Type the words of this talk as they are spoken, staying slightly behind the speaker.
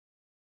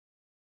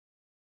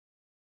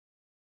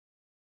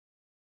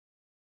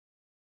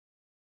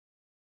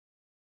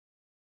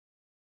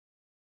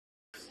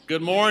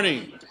Good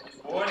morning.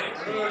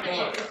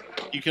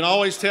 You can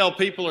always tell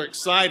people are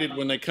excited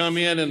when they come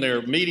in and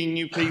they're meeting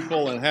new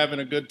people and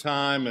having a good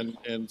time,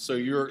 and so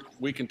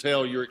we can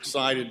tell you're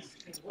excited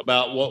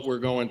about what we're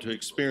going to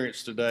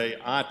experience today.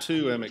 I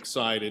too am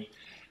excited.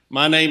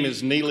 My name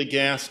is Neely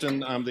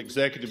Gaston. I'm the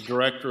executive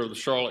director of the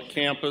Charlotte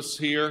campus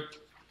here.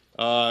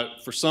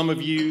 For some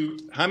of you,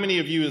 how many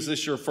of you is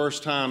this your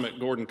first time at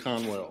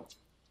Gordon-Conwell?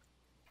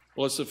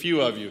 Well, it's a few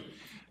of you.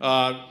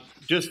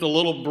 Just a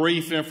little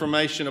brief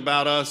information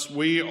about us.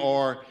 We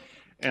are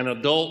an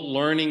adult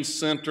learning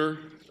center.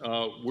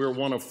 We're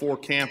one of 4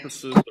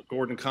 campuses of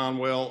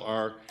Gordon-Conwell.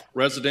 Our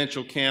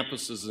residential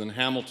campus is in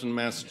Hamilton,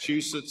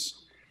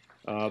 Massachusetts.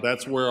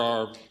 That's where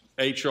our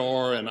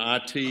HR and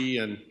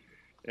IT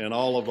and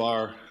all of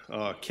our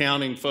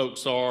accounting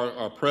folks are.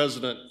 Our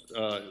president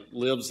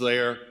lives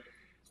there,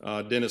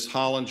 Dennis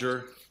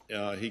Hollinger.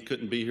 He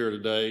couldn't be here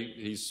today.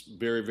 He's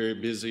very,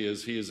 very busy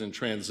as he is in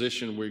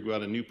transition. We've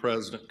got a new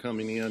president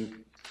coming in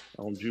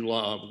on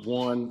July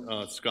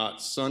 1, Scott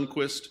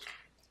Sundquist.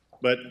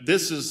 But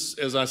this is,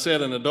 as I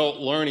said, an adult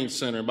learning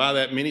center. By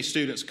that, many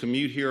students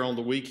commute here on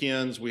the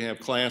weekends. We have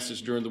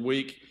classes during the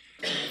week.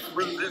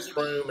 Through this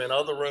room and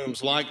other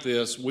rooms like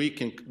this,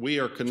 we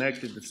are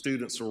connected to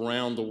students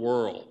around the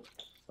world.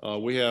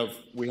 We have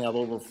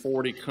over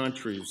 40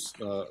 countries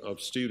of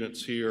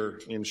students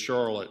here in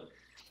Charlotte.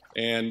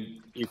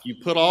 And if you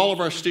put all of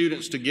our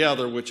students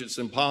together, which it's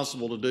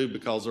impossible to do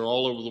because they're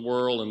all over the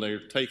world and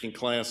they're taking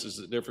classes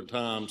at different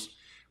times,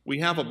 we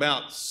have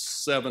about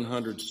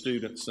 700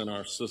 students in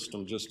our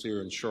system just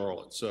here in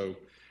Charlotte. So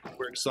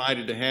we're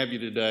excited to have you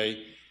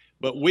today.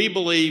 But we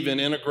believe in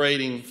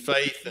integrating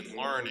faith and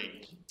learning,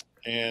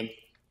 and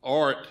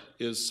art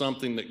is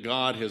something that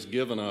God has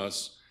given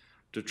us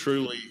to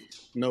truly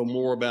know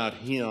more about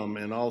Him,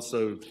 and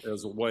also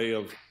as a way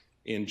of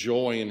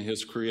enjoying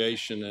His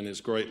creation and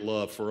His great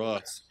love for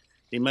us.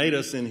 He made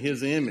us in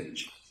His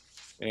image,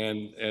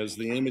 and as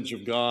the image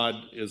of God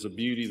is a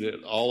beauty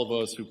that all of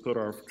us who put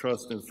our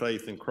trust and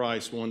faith in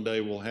Christ one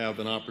day will have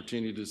an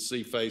opportunity to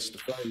see face to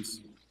face.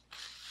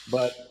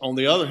 But on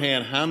the other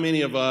hand, how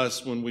many of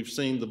us, when we've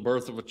seen the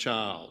birth of a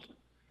child,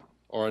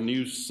 or a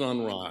new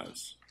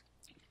sunrise,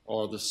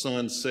 or the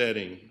sun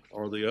setting,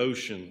 or the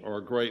ocean, or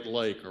a great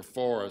lake, or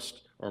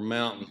forest, or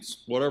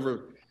mountains,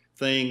 whatever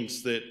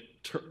things that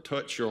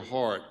touch your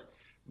heart,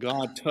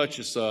 God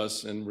touches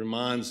us and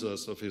reminds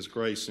us of His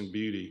grace and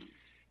beauty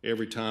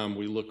every time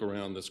we look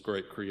around this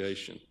great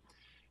creation.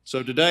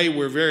 So today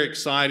we're very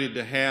excited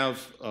to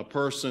have a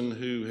person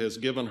who has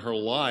given her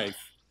life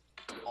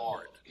to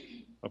art,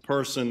 a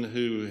person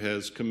who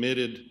has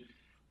committed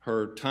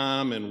her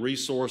time and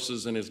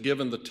resources and has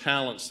given the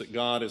talents that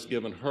God has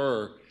given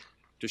her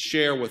to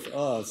share with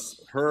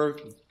us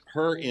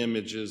her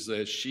images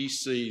as she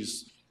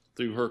sees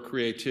through her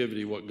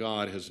creativity what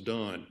God has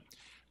done.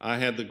 I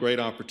had the great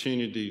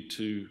opportunity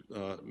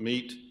to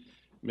meet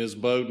Ms.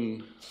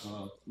 Bowden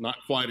not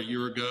quite a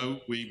year ago.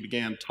 We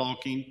began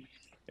talking,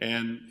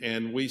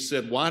 and we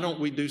said, why don't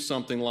we do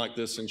something like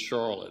this in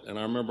Charlotte? And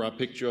I remember I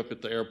picked you up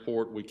at the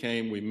airport. We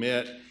came, we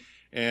met,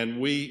 and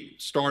we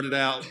started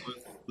out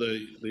with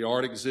the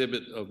art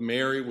exhibit of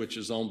Mary, which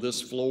is on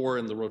this floor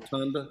in the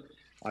rotunda.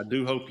 I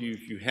do hope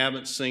if you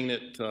haven't seen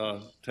it,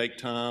 take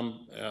time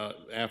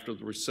after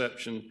the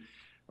reception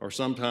or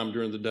sometime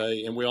during the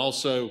day. And we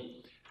also,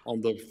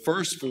 on the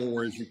first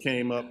floor, as you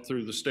came up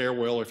through the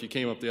stairwell, or if you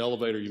came up the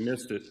elevator, you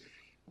missed it.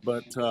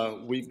 But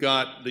we've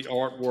got the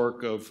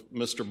artwork of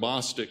Mr.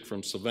 Bostic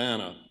from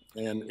Savannah,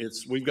 and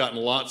we've gotten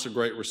lots of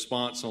great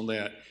response on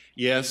that.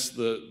 Yes,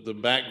 the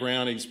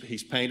background,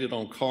 he's painted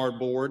on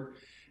cardboard.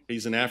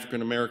 He's an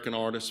African-American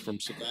artist from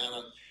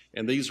Savannah,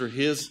 and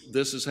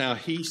this is how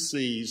he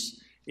sees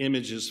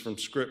images from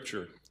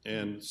Scripture.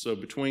 And so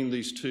between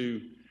these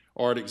two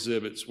art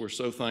exhibits, we're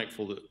so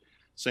thankful that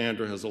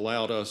Sandra has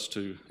allowed us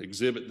to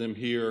exhibit them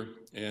here,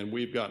 and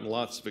we've gotten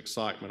lots of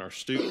excitement. Our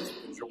students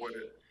enjoyed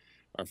it,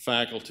 our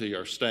faculty,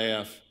 our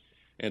staff,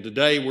 and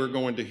today we're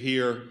going to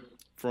hear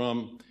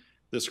from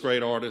this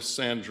great artist,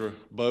 Sandra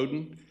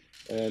Bowden.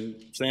 And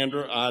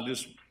Sandra, I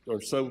just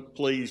are so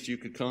pleased you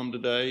could come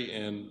today,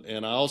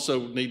 and I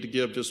also need to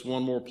give just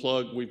one more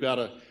plug.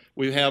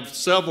 We have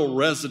several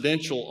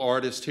residential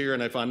artists here,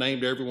 and if I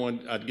named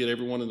everyone, I'd get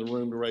everyone in the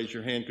room to raise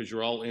your hand because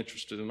you're all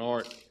interested in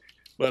art.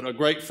 But a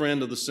great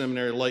friend of the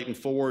seminary, Leighton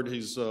Ford,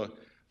 he's a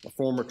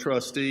former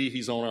trustee.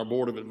 He's on our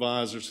board of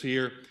advisors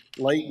here.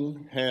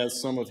 Leighton has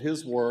some of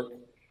his work.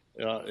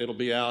 It'll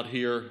be out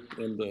here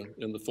in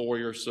the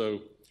foyer.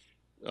 So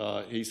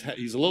he's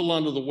a little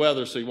under the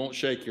weather, so he won't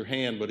shake your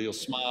hand, but he'll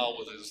smile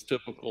with his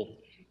typical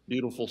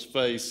beautiful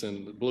face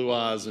and blue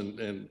eyes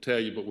and tell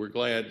you. But we're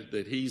glad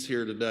that he's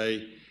here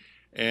today.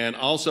 And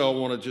also, I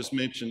want to just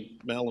mention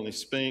Melanie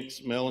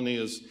Spinks. Melanie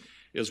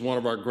is one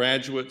of our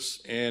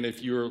graduates, and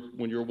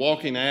when you're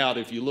walking out,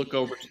 if you look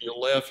over to your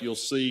left, you'll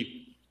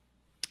see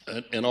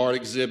an art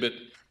exhibit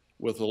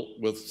with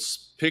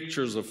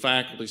pictures of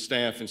faculty,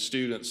 staff, and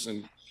students,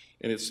 and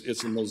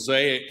it's a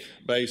mosaic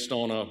based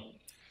on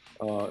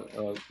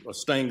a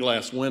stained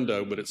glass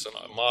window, but it's a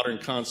modern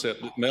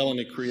concept.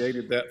 Melanie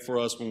created that for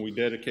us when we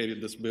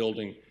dedicated this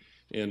building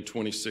in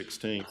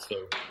 2016.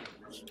 So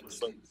we're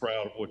so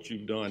proud of what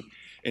you've done.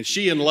 And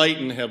she and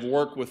Leighton have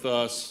worked with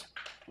us,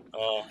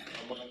 along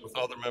with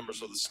other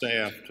members of the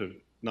staff, to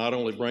not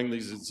only bring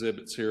these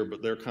exhibits here,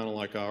 but they're kind of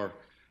like our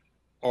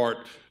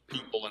art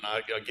people. And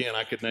I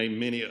could name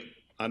many.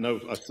 I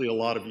know I see a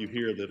lot of you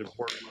here that have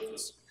worked with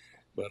us,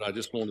 but I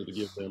just wanted to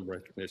give them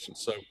recognition.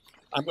 So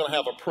I'm going to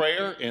have a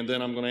prayer, and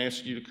then I'm going to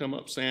ask you to come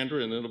up,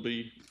 Sandra, and it'll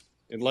be,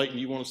 and Leighton,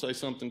 you want to say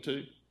something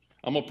too?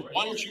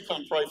 Why don't you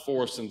come pray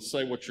for us and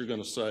say what you're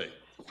going to say?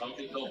 I'll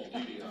get double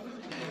duty on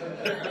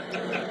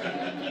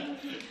it.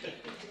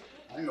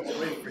 I'm going to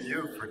wait for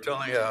you for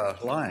telling a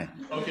lie.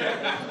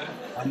 Okay.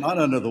 I'm not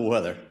under the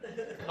weather.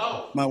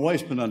 Oh. My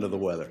wife's been under the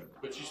weather.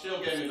 But you still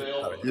gave me the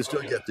elbow. You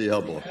still get the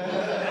elbow.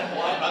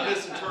 Well, I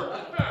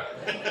misinterpreted.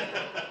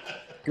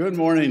 Good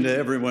morning to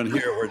everyone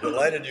here. We're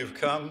delighted you've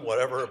come,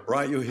 whatever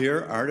brought you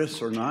here,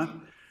 artists or not.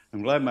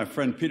 I'm glad my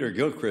friend Peter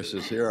Gilchrist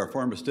is here, our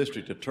former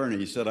district attorney.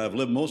 He said, I've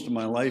lived most of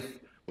my life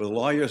with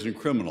lawyers and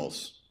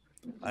criminals.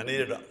 I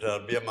needed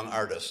to be among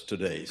artists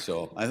today.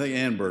 So I think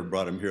Ann Bird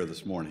brought him here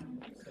this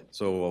morning.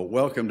 So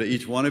welcome to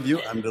each one of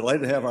you. I'm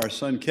delighted to have our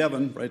son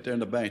Kevin right there in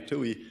the back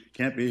too. He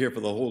can't be here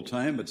for the whole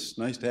time, but it's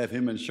nice to have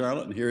him in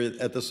Charlotte and here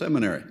at the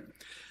seminary.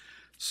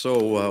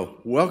 So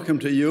welcome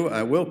to you.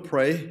 I will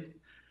pray.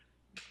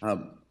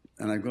 And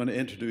I'm going to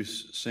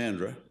introduce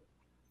Sandra,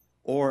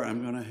 or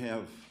I'm going to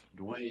have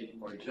Dwayne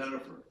or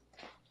Jennifer.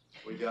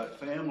 We got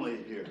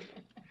family here.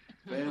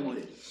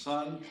 Family,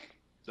 son,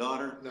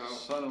 daughter,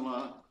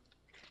 son-in-law,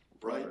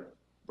 right?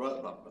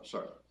 Brother,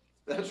 sorry.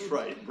 That's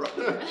right,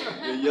 brother.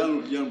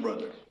 Your young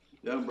brother.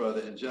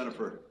 And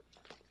Jennifer,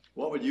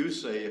 what would you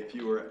say if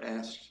you were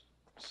asked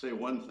to say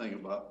one thing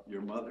about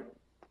your mother?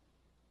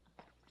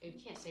 You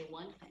can't say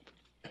one thing.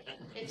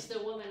 It's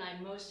the woman I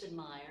most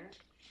admire.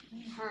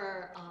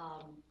 Her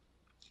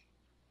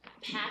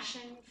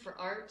passion for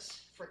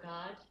arts, for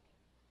God,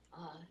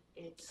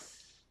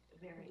 it's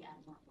very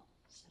admirable.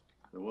 So.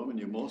 The woman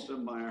you most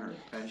admire, her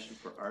passion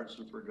for arts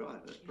and for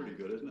God. That's pretty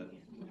good, isn't it?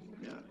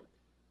 Yeah.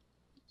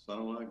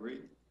 Son-in-law agree?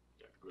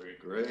 Yeah,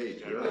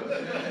 great. Good. You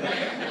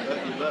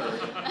better.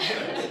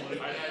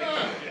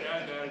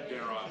 And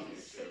generosity,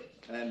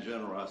 too. And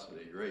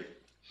generosity, great.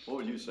 What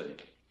would you say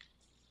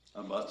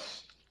about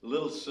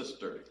little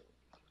sister?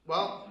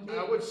 Well,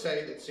 I would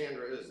say that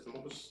Sandra is the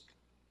most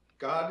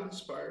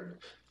God-inspired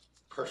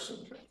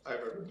person I've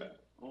ever met.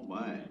 Oh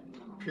my.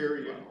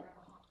 Period.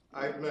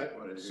 I've met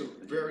some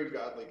very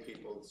godly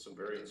people, some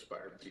very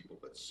inspired people,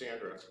 but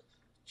Sandra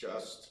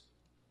just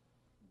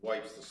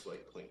wipes the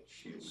slate clean.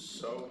 She is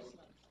so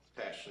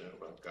passionate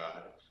about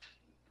God.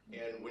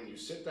 And when you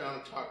sit down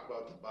and talk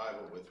about the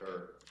Bible with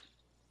her,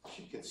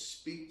 she can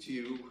speak to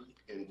you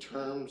in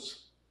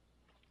terms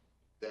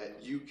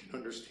that you can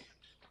understand.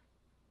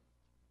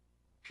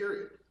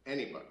 Period.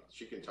 Anybody.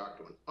 She can talk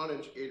to an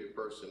uneducated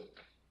person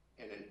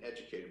and an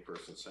educated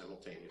person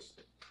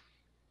simultaneously.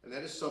 And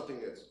that is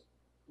something that's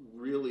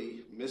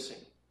really missing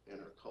in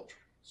our culture,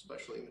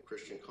 especially in the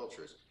Christian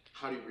cultures.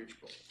 How do you reach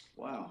both?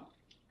 Wow.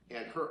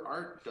 And her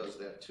art does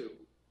that too,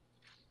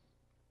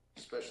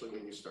 especially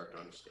when you start to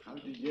understand. How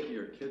did you get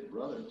your kid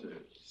brother to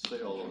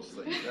say all those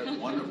things? That's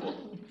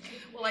wonderful.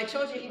 Well, I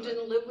told you he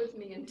didn't live with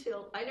me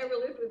I never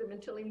lived with him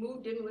until he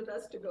moved in with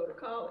us to go to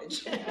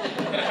college.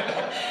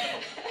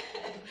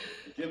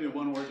 Give me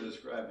one word to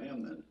describe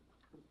him then.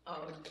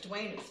 Oh,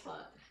 Dwayne is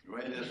fun.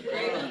 Dwayne is fun.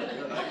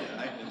 Good.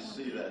 I can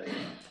see that.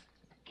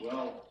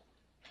 Well,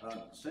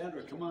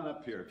 Sandra, come on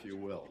up here if you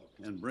will,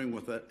 and bring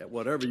with it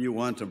whatever you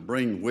want to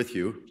bring with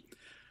you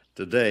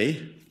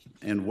today,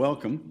 and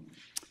welcome.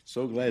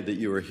 So glad that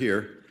you are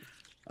here.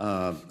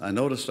 I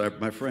noticed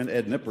my friend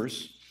Ed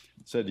Nippers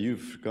said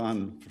you've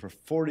gone for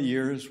 40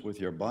 years with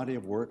your body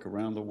of work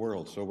around the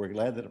world. So we're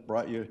glad that it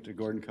brought you to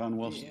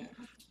Gordon-Conwell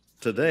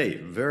today,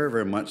 very,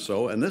 very much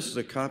so. And this is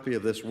a copy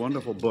of this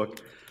wonderful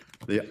book,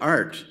 The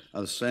Art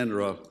of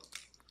Sandra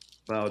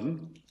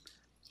Bowden.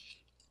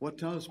 What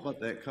tell us about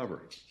that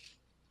cover?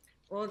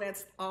 Well,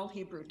 that's all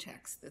Hebrew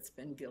text that's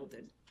been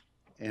gilded.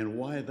 And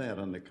why that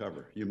on the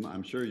cover?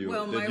 I'm sure you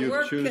Well, did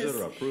you choose it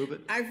or approve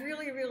it? I've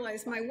really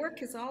realized my work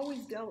has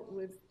always dealt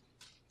with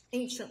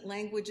ancient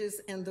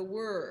languages and the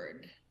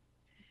word.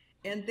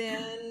 And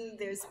then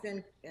there's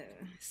been,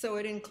 so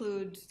it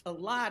includes a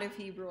lot of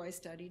Hebrew. I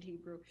studied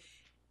Hebrew,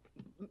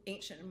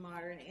 ancient and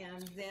modern,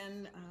 and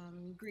then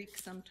Greek,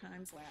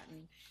 sometimes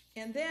Latin.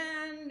 And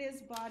then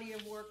this body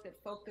of work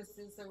that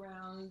focuses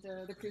around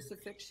the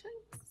crucifixion,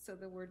 so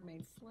the Word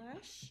made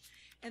flesh.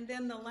 And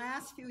then the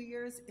last few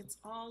years, it's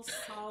all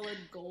solid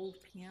gold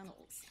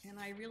panels. And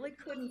I really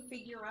couldn't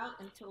figure out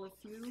until a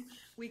few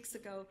weeks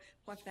ago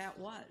what that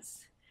was.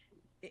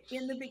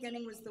 In the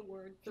beginning was the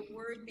Word. The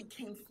Word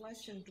became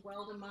flesh and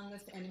dwelled among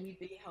us, and we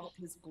beheld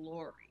his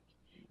glory.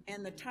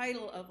 And the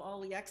title of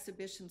all the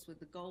exhibitions with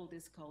the gold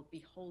is called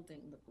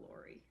Beholding the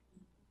Glory.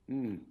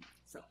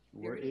 So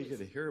we're eager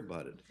to hear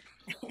about it.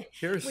 Well,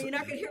 you're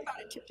not going to hear about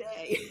it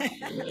today.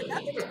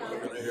 We're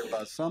going to hear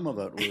about some of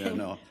it, we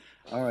know.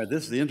 All right,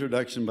 this is the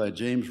introduction by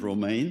James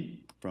Romaine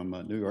from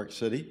New York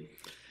City.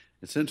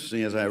 It's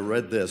interesting, as I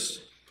read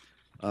this,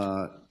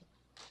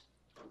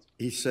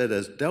 he said,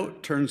 as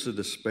doubt turns to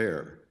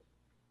despair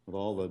with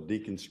all the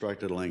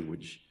deconstructed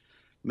language,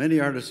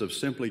 many artists have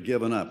simply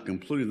given up,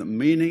 concluding that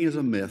meaning is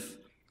a myth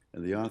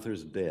and the author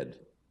is dead.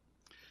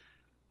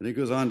 And he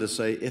goes on to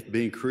say, if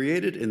being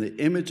created in the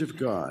image of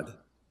God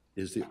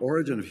is the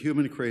origin of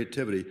human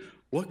creativity,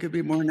 what could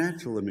be more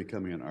natural than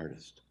becoming an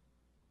artist?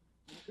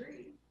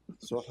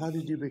 So how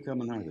did you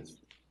become an artist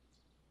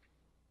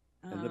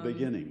in the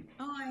beginning?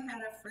 Oh, I had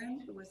a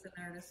friend who was an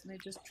artist, and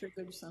it just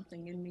triggered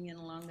something in me in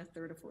along the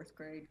 3rd or 4th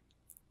grade.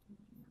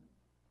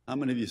 How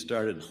many of you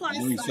started Plus,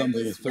 doing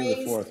something in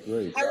 3rd or 4th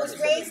grade? I was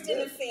raised in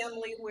a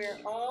family where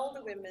all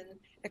the women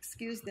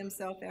excused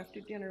themselves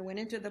after dinner, went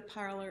into the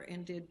parlor,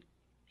 and did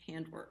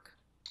handwork.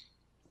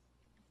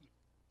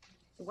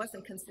 It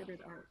wasn't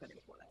considered art, but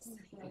it was.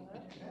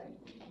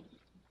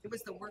 It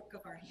was the work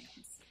of our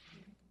hands.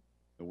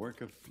 The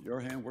work of your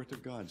hand, work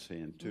of God's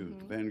hand, too.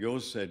 Van Gogh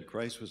said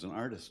Christ was an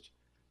artist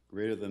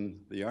greater than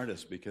the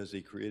artist because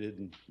he created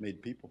and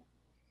made people,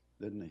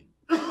 didn't he?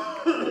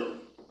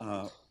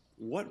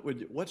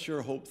 What's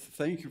your hope?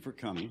 Thank you for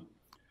coming.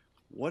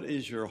 What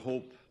is your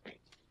hope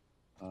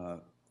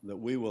that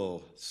we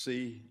will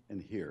see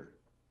and hear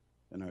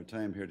in our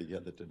time here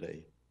together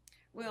today?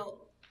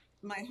 Well,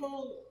 my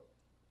whole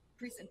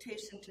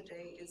presentation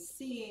today is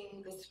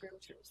seeing the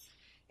scriptures.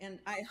 And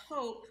I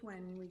hope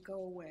when we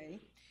go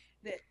away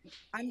that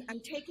I'm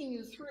taking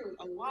you through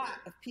a lot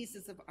of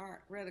pieces of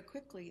art rather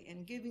quickly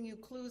and giving you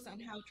clues on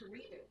how to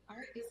read it.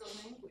 Art is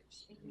a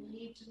language, and you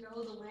need to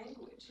know the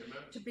language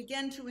to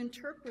begin to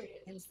interpret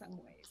it in some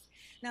ways.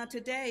 Now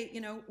today, you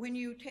know, when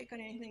you take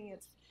on anything,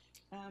 it's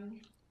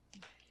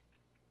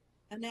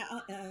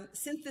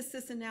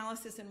synthesis,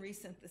 analysis, and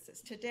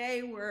resynthesis.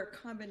 Today, we're a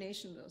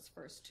combination of those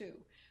first two.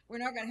 We're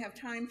not going to have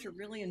time to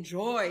really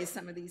enjoy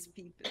some of these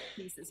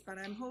pieces, but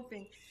I'm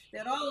hoping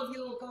that all of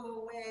you will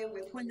go away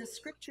with, when the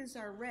scriptures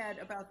are read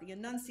about the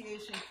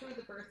Annunciation through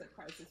the birth of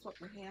Christ, it's what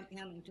we're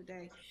handling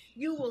today,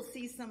 you will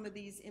see some of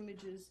these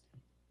images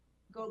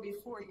go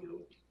before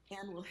you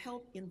and will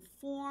help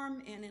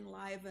inform and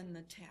enliven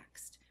the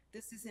text.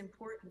 This is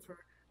important for,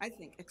 I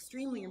think,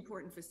 extremely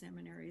important for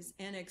seminaries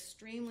and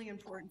extremely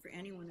important for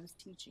anyone who's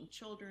teaching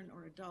children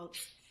or adults.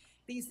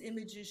 These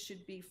images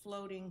should be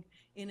floating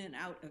in and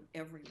out of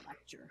every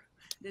lecture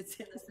that's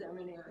in a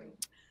seminary.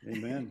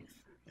 Amen.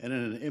 And in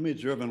an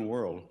image-driven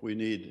world, we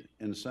need,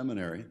 in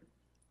seminary,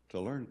 to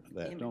learn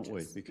that, don't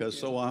we? Because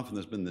so often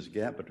there's been this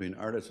gap between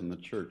artists and the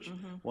church.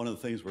 One of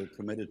the things we're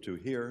committed to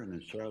here, and in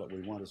Charlotte,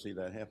 we want to see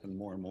that happen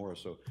more and more.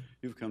 So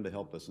you've come to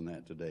help us in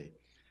that today.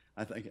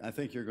 I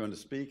think you're going to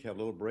speak, have a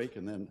little break,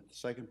 and then the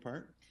second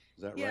part.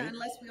 Is that right? Yeah,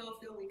 unless we all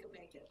feel we can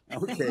make it.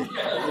 Okay.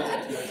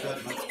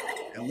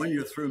 And when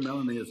you're through,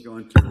 Melanie is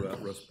going to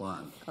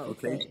respond.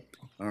 Okay?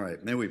 All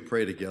right. May we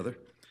pray together.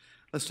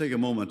 Let's take a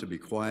moment to be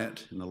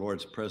quiet in the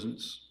Lord's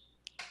presence,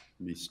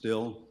 be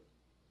still,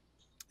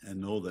 and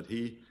know that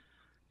He,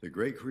 the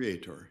great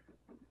Creator,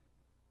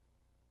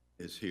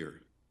 is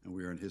here, and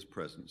we are in His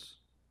presence.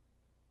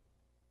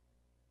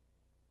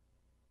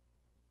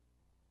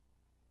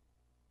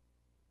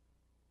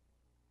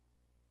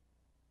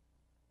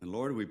 And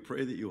Lord, we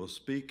pray that you will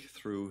speak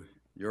through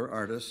your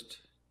artist,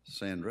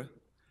 Sandra.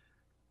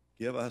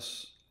 Give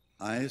us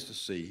eyes to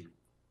see,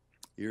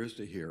 ears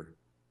to hear,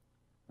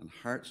 and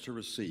hearts to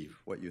receive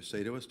what you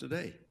say to us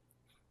today.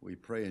 We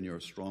pray in your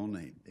strong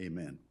name.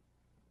 Amen.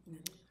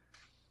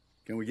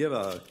 Can we give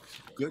a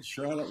good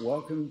Charlotte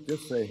welcome?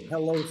 Just say,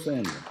 hello,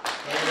 Sandra.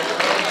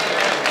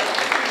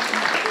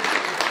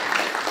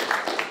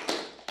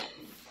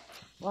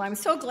 Well, I'm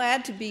so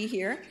glad to be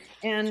here.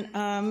 And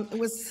it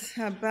was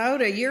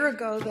about a year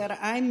ago that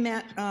I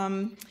met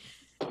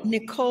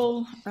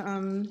Nicole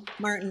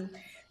Martin,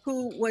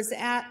 who was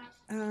at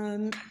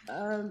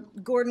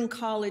Gordon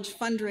College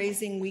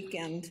fundraising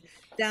weekend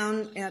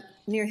down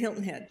near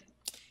Hilton Head.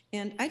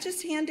 And I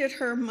just handed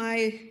her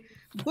my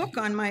book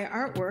on my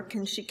artwork,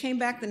 and she came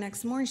back the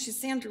next morning. She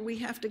said, Sandra, we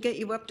have to get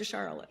you up to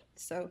Charlotte.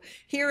 So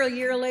here, a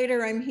year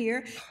later, I'm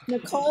here.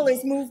 Nicole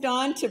has moved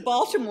on to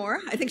Baltimore.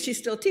 I think she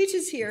still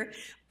teaches here,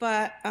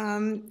 but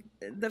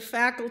the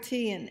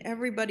faculty and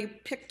everybody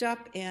picked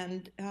up,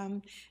 and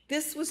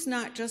this was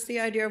not just the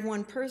idea of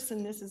one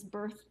person. This is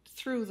birthed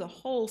through the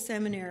whole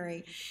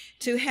seminary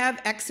to have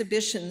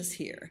exhibitions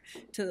here,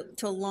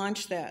 to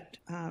launch that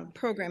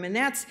program. And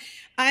that's,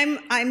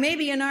 I may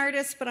be an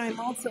artist, but I'm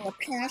also a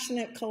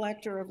passionate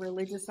collector of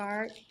religious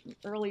art,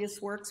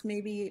 earliest works,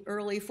 maybe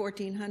early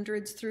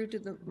 1400s through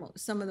to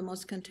some of the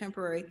most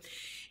contemporary.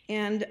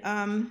 And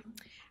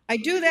I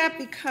do that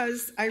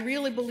because I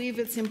really believe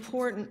it's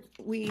important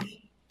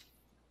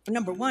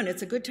number one,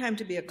 it's a good time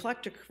to be a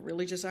collector of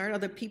religious art.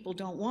 Other people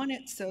don't want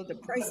it, so the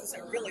prices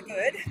are really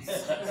good.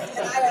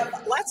 And I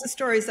have lots of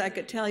stories I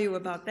could tell you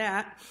about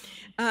that.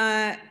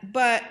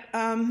 But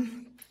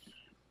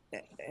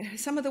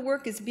some of the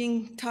work is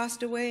being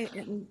tossed away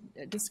and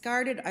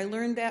discarded. I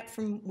learned that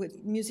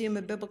with Museum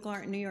of Biblical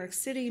Art in New York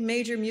City.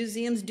 Major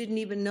museums didn't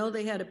even know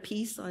they had a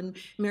piece on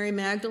Mary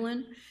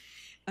Magdalene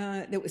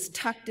that was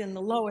tucked in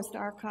the lowest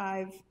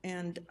archive.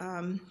 And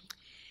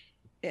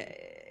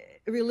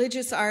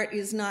religious art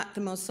is not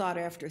the most sought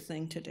after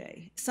thing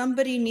today.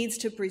 Somebody needs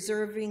to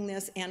preserving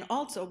this and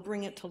also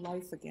bring it to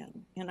life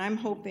again. And I'm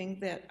hoping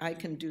that I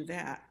can do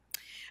that.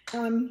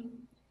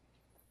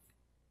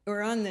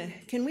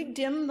 Can we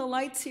dim the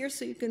lights here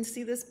so you can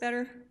see this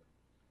better?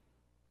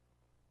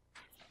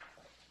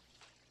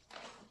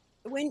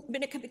 When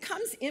it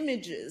becomes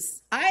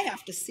images, I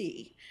have to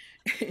see.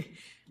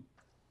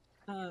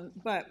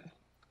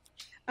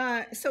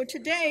 So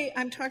today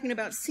I'm talking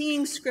about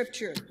seeing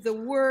Scripture. The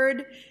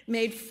Word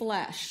made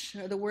flesh,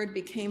 or the Word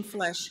became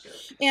flesh.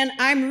 And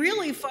I'm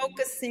really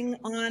focusing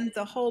on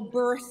the whole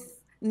birth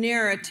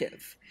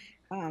narrative.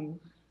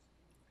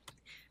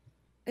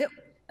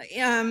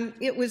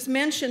 It was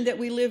mentioned that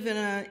we live in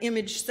an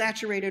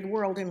image-saturated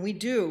world, and we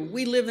do.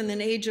 We live in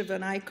an age of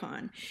an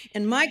icon.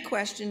 And my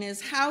question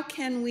is, how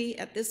can we,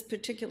 at this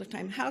particular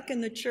time, how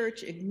can the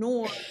church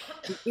ignore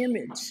the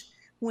image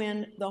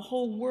when the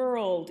whole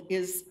world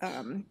is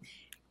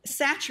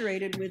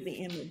saturated with the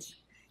image?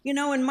 You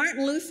know, when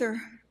Martin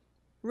Luther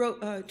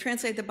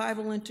translated the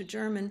Bible into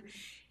German,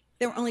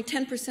 there were only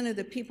 10% of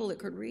the people that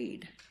could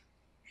read.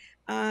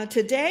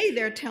 Today,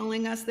 they're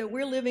telling us that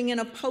we're living in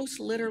a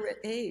post-literate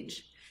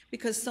age,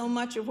 because so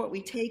much of what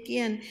we take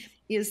in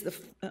is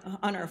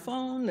on our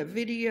phone, the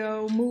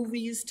video,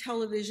 movies,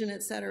 television,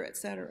 et cetera, et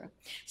cetera.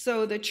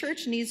 So the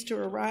church needs to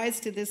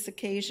arise to this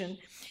occasion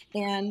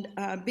and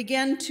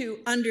begin to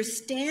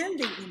understand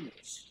the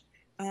image,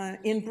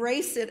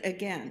 embrace it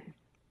again.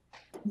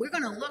 We're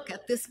going to look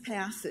at this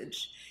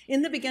passage.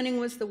 In the beginning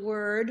was the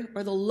Word,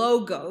 or the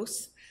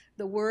Logos.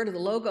 The Word, or the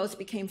Logos,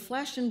 became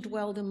flesh and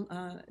dwelt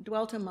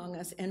among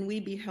us, and we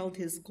beheld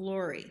his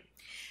glory.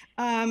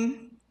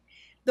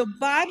 The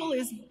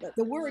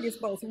Word is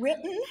both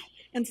written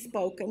and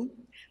spoken,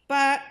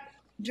 but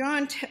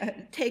John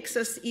takes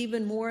us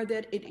even more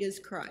that it is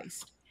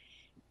Christ.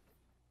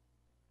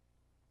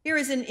 Here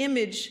is an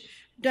image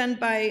done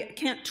by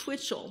Kent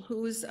Twitchell,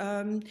 who's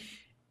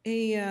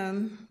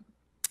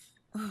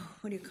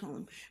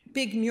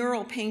big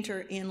mural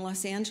painter in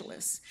Los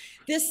Angeles.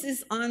 This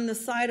is on the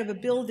side of a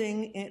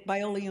building at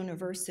Biola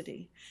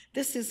University.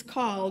 This is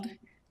called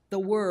The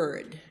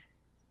Word.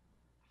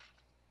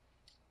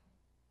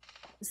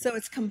 So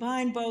it's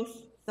combined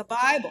both the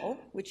Bible,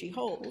 which he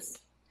holds,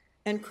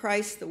 and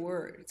Christ the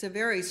Word. It's a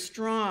very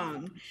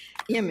strong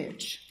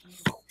image.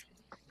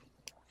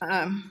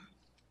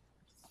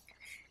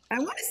 I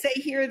want to say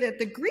here that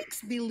the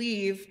Greeks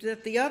believed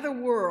that the other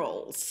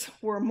worlds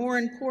were more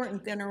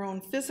important than our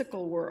own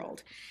physical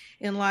world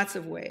in lots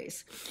of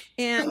ways.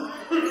 And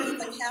we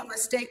even have a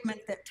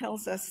statement that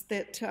tells us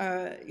that,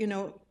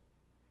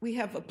 we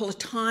have a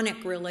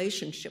platonic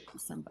relationship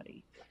with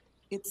somebody.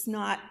 It's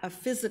not a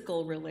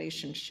physical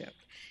relationship.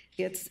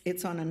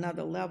 It's on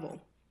another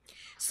level.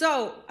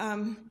 So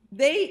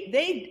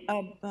they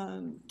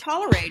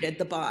tolerated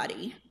the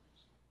body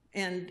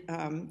and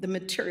the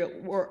material,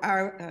 or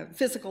our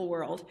physical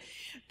world.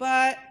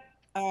 But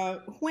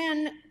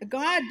when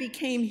God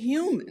became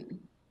human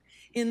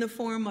in the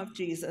form of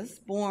Jesus,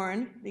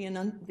 born,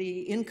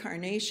 the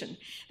incarnation,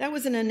 that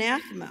was an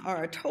anathema,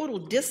 or a total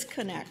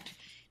disconnect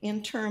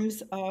in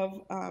terms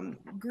of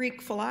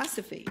Greek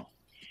philosophy.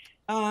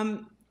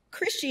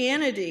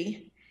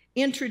 Christianity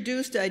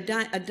introduced a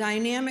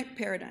dynamic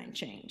paradigm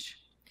change.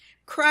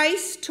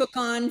 Christ took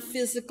on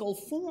physical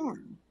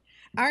form.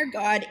 Our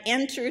God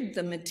entered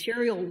the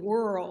material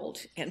world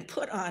and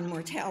put on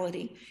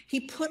mortality. He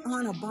put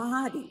on a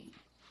body.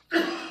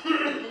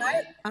 And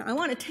I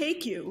want to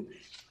take you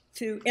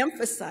to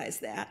emphasize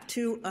that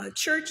to a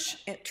church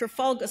at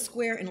Trafalgar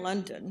Square in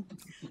London.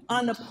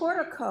 On the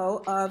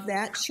portico of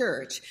that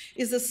church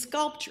is a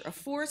sculpture, a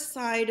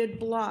four-sided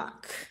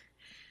block.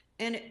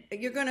 And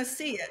you're going to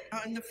see it.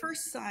 On the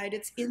first side,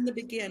 it's in the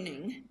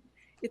beginning.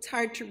 It's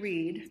hard to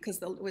read because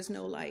there was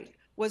no light.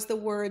 Was the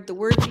Word. The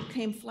Word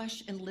became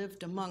flesh and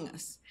lived among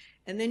us.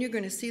 And then you're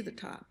going to see the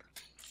top.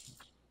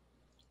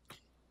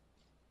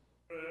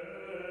 This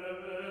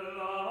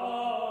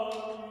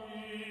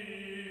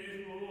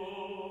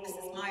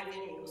is my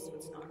video, so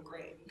it's not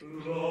great.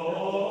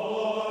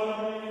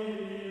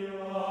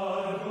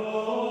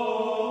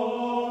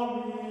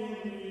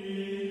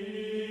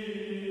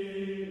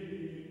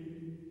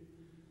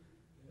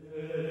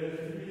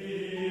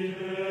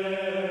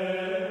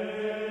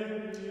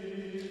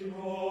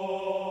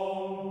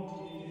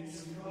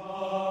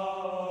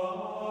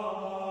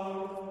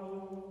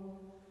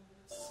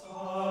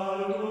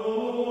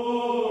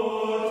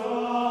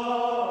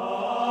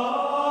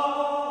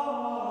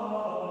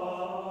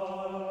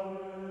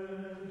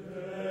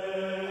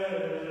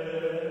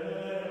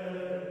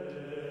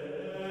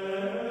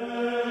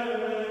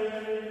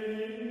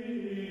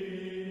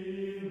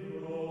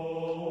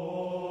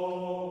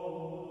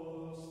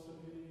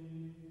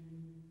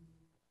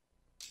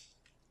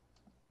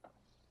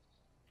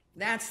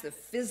 That's the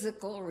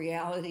physical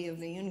reality of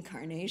the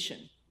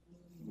incarnation,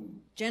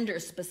 gender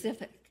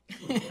specific.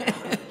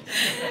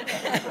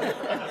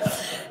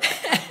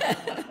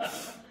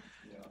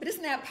 But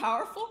isn't that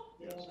powerful?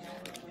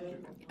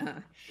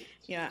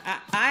 Yeah,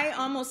 I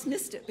almost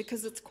missed it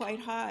because it's quite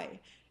high.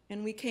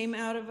 And we came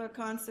out of a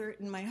concert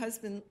and my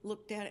husband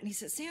looked at it and he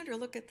said, Sandra,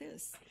 look at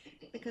this.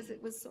 Because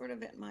it was sort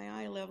of at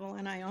my eye level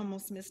and I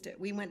almost missed it.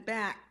 We went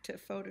back to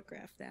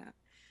photograph that.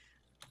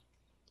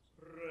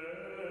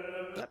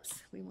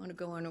 Oops, we want to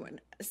go on to it.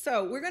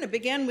 So we're going to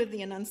begin with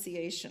the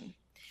Annunciation.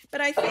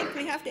 But I think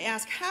we have to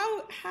ask,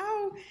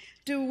 how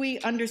do we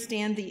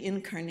understand the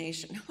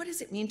incarnation? What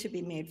does it mean to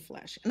be made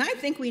flesh? And I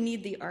think we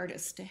need the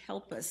artists to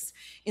help us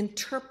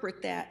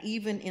interpret that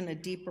even in a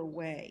deeper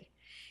way.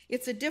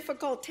 It's a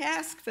difficult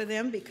task for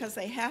them because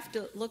they have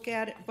to look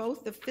at it,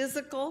 both the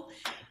physical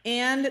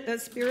and the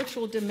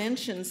spiritual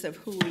dimensions of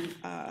who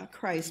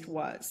Christ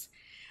was.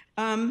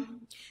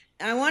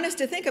 I want us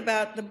to think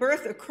about the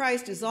birth of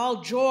Christ is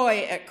all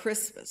joy at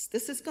Christmas.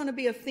 This is going to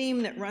be a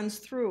theme that runs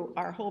through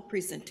our whole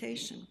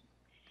presentation.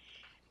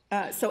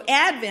 So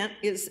Advent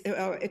is,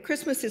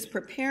 Christmas is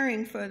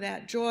preparing for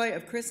that joy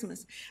of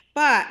Christmas.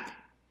 But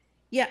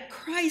yet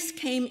Christ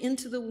came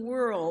into the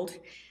world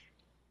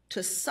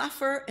to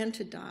suffer and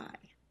to die.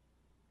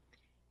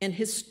 And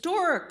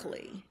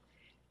historically,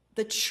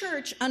 the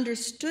church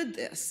understood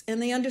this, and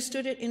they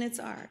understood it in its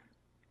art.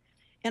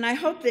 And I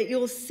hope that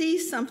you'll see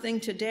something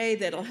today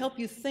that'll help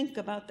you think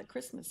about the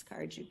Christmas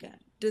cards you get.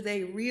 Do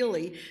they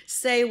really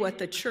say what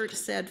the church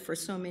said for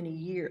so many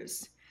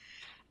years?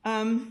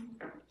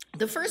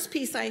 The first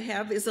piece I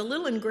have is a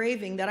little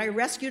engraving that I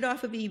rescued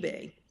off of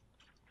eBay.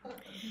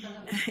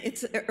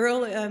 It's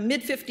early,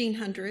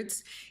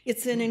 mid-1500s.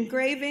 It's an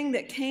engraving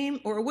that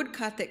came, or a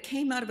woodcut that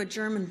came out of a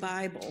German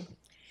Bible.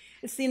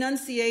 It's the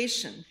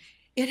Annunciation.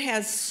 It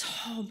has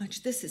so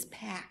much, this is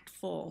packed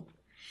full.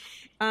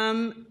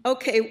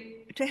 Okay,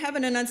 to have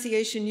an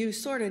Annunciation, you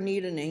sort of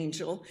need an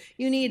angel.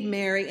 You need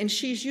Mary, and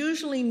she's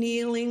usually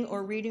kneeling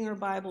or reading her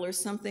Bible or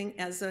something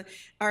as an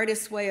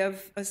artist's way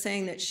of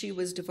saying that she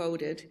was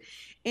devoted.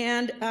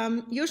 And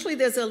usually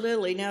there's a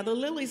lily. Now, the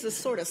lilies are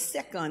sort of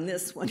sick on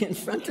this one in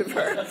front of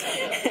her,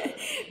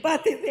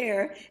 but they're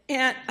there.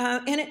 And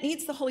it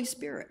needs the Holy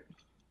Spirit.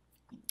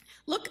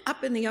 Look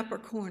up in the upper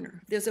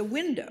corner. There's a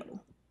window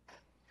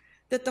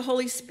that the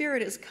Holy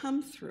Spirit has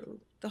come through.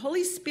 The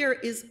Holy Spirit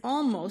is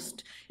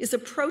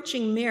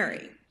approaching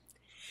Mary.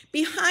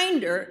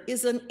 Behind her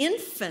is an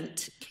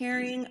infant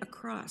carrying a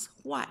cross.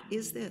 What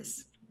is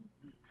this?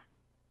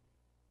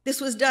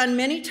 This was done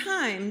many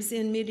times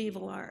in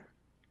medieval art.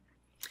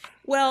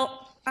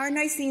 Well, our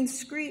Nicene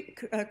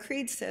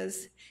Creed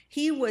says,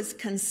 he was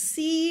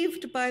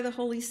conceived by the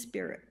Holy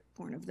Spirit,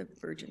 born of the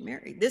Virgin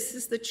Mary. This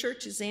is the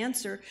church's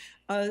answer.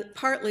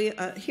 Partly,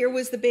 here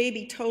was the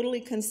baby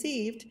totally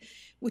conceived,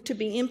 to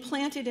be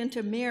implanted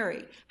into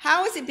Mary.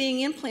 How is it being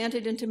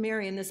implanted into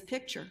Mary in this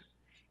picture?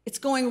 It's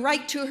going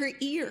right to her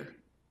ear.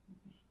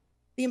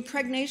 The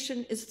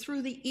impregnation is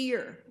through the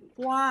ear.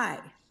 Why?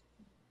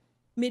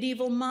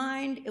 Medieval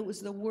mind, it was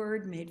the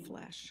Word made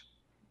flesh.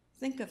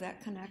 Think of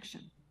that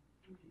connection.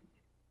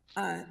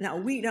 Now,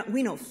 we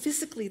know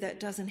physically that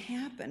doesn't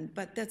happen,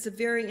 but that's a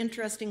very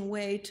interesting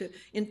way to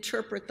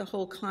interpret the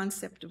whole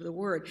concept of the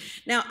Word.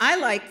 Now, I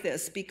like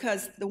this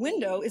because the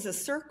window is a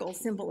circle,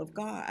 symbol of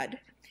God.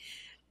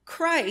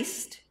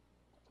 Christ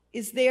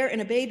is there in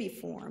a baby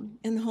form,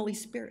 and the Holy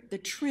Spirit, the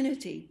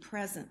Trinity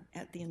present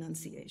at the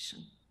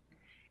Annunciation.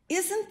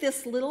 Isn't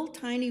this little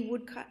tiny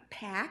woodcut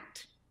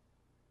packed?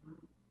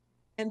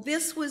 And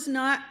this was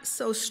not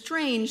so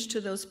strange to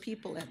those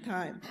people at the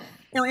time.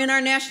 Now, in our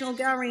National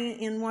Gallery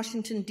in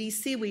Washington,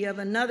 D.C., we have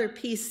another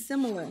piece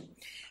similar.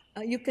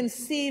 You can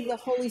see the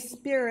Holy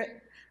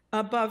Spirit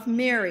above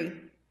Mary.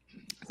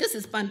 This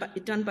is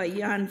done by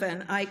Jan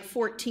van Eyck,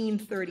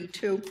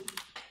 1432.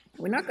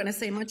 We're not going to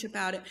say much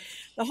about it.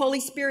 The Holy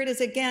Spirit is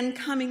again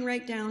coming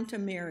right down to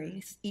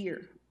Mary's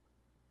ear.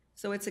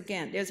 So it's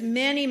again, there's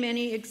many,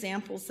 many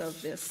examples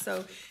of this.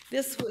 So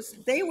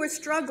they were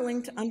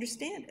struggling to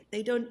understand it.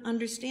 They don't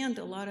understand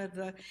a lot of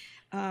the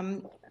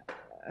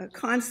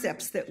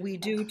concepts that we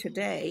do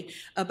today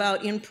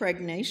about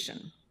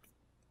impregnation.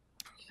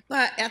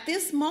 But at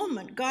this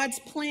moment, God's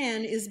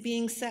plan is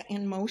being set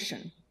in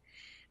motion.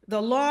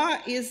 The law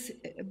is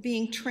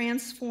being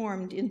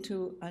transformed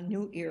into a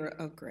new era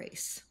of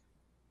grace.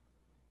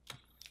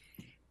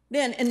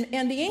 Then,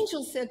 and the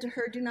angel said to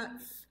her, do not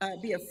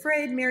be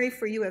afraid, Mary,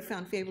 for you have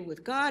found favor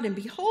with God, and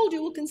behold,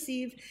 you will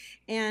conceive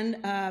and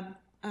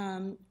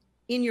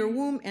in your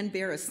womb and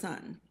bear a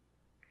son.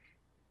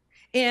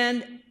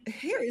 And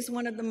here is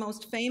one of the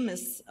most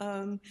famous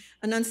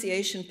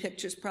Annunciation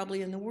pictures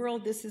probably in the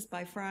world. This is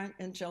by Fra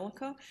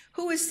Angelico.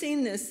 Who has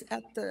seen this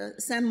at the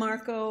San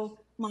Marco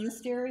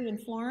Monastery in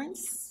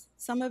Florence?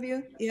 Some of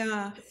you?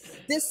 Yeah.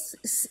 This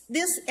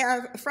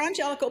Fra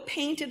Angelico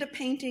painted a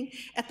painting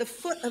at the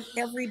foot of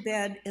every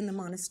bed in the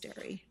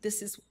monastery.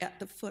 This is at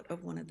the foot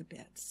of one of the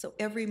beds. So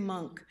every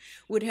monk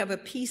would have a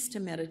piece to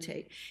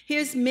meditate.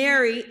 Here's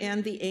Mary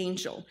and the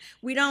angel.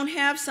 We don't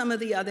have some of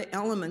the other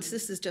elements.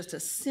 This is just a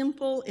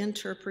simple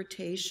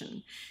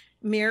interpretation.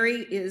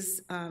 Mary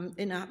is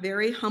in a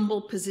very humble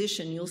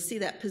position. You'll see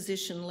that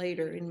position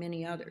later in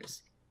many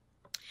others.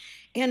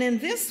 And in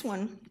this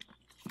one,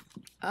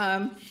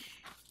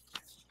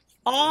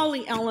 all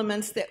the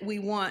elements that we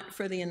want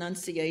for the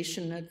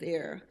Annunciation are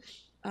there,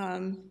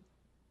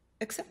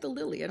 except the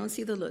lily. I don't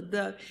see the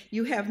lily.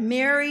 You have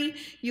Mary,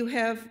 you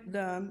have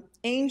the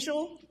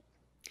angel.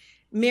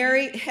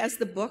 Mary has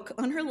the book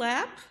on her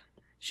lap.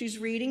 She's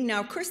reading.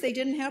 Now, of course, they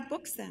didn't have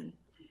books then,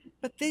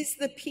 but these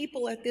are the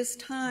people at this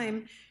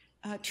time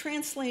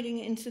translating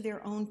it into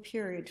their own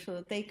period so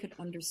that they could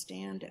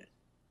understand it.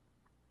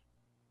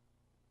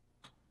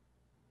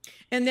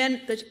 And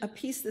then a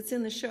piece that's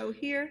in the show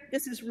here,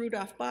 this is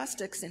Rudolf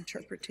Bostick's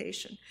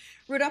interpretation.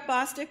 Rudolf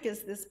Bostick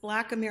is this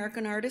Black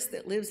American artist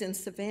that lives in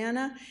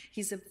Savannah.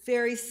 He's a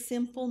very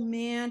simple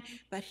man,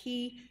 but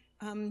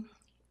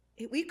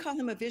we call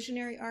him a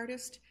visionary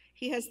artist.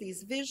 He has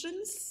these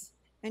visions,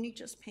 and he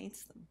just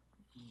paints them.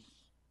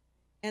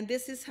 And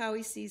this is how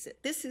he sees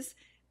it. This is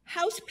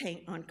house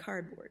paint on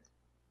cardboard,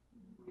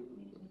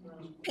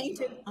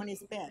 painted on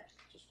his bed.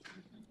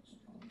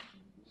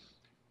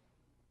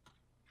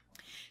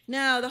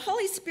 Now, the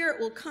Holy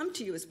Spirit will come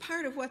to you as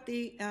part of what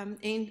the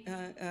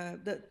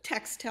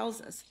text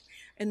tells us,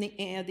 and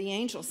the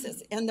angel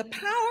says, and the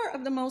power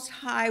of the Most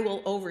High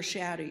will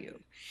overshadow you.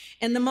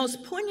 And the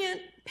most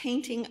poignant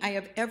painting I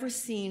have ever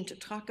seen to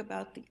talk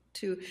about,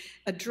 to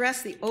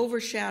address the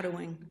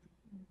overshadowing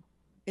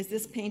is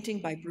this painting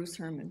by Bruce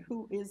Herman,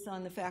 who is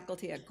on the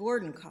faculty at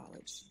Gordon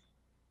College.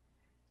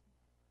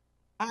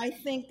 I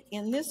think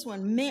in this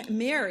one,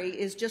 Mary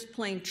is just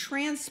plain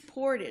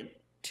transported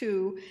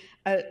to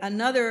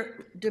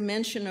another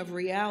dimension of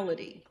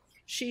reality.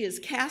 She has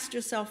cast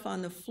herself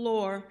on the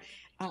floor.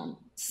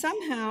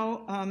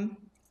 Somehow,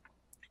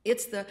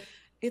 it's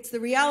the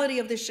reality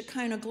of the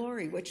Shekinah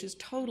glory, which is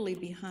totally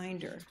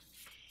behind her.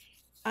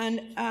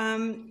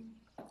 And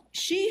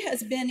she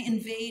has been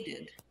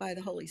invaded by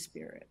the Holy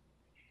Spirit.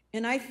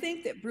 And I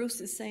think that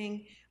Bruce is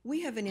saying, we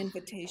have an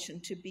invitation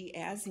to be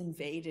as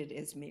invaded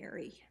as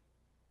Mary.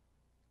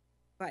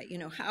 But,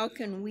 how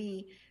can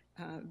we,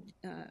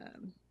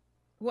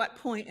 what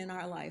point in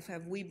our life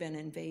have we been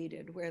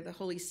invaded where the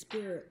Holy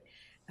Spirit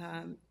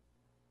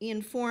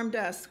informed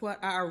us what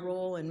our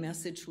role and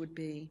message would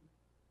be?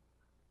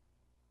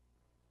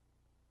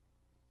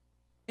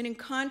 And in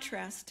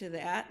contrast to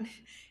that,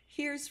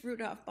 here's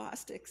Rudolf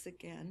Bostick's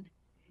again.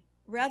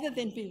 Rather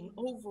than being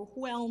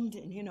overwhelmed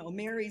and,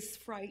 Mary's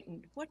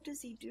frightened, what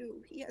does he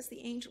do? He has the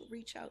angel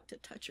reach out to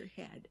touch her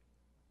head.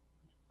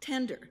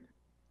 Tender.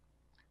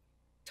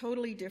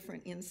 Totally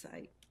different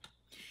insight.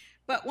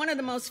 But one of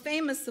the most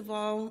famous of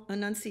all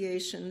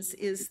Annunciations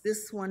is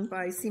this one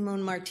by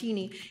Simone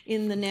Martini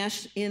in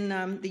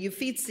the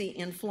Uffizi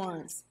in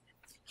Florence.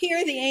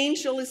 Here the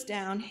angel is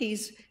down.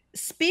 He's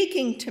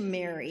speaking to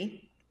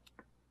Mary.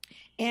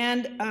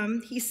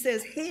 And he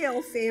says,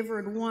 "Hail,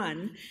 favored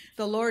one,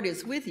 the Lord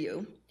is with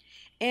you."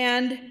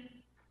 And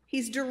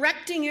he's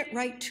directing it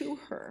right to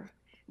her.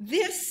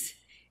 This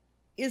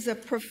is a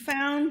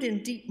profound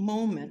and deep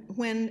moment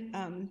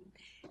when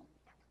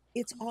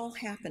it's all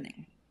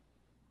happening.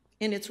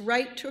 And it's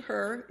right to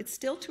her. It's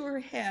still to her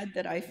head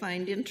that I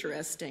find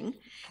interesting.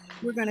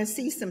 We're going to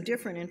see some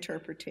different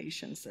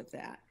interpretations of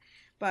that.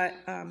 But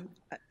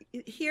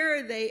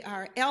here they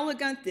are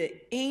elegant. The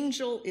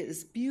angel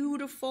is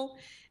beautiful.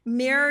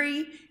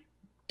 Mary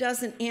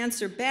doesn't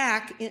answer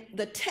back.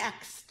 The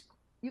text,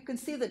 you can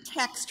see the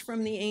text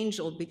from the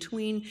angel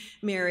between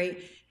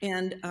Mary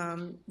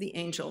and the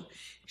angel.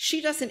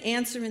 She doesn't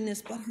answer in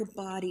this, but her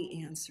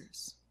body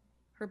answers.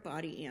 Her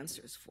body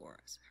answers for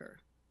us, her.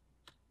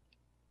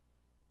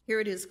 Here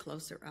it is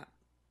closer up.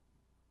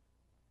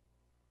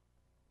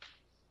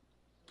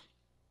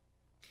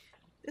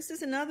 This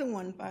is another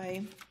one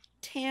by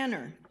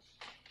Tanner,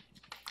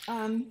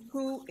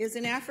 who is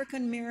an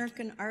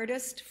African-American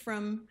artist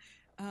from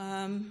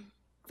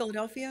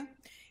Philadelphia.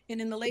 And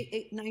in the late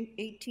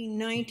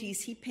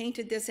 1890s, he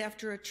painted this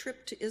after a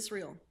trip to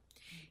Israel.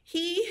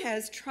 He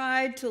has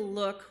tried to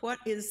look, what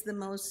is the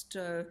most,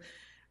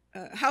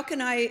 how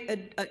can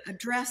I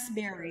address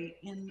Mary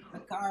in a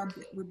garb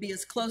that would be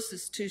as close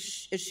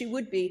as she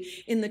would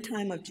be in the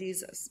time of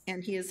Jesus?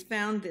 And he has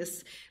found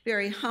this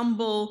very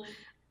humble,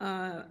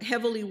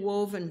 heavily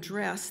woven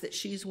dress that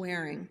she's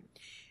wearing.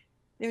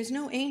 There's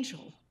no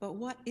angel, but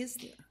what is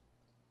there?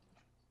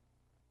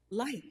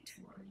 Light.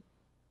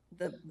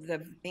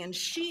 And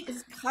she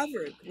is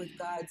covered with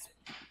God's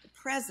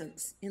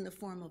presence in the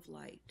form of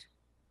light.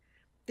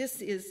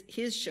 This is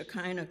his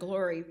Shekinah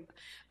glory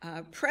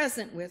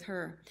present with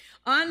her.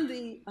 On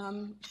the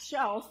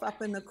shelf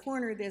up in the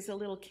corner, there's a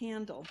little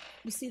candle.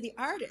 You see the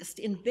artist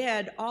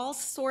embed all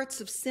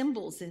sorts of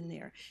symbols in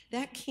there.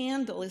 That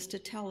candle is to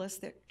tell us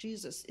that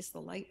Jesus is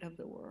the light of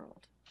the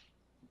world.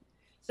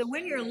 So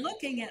when you're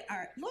looking at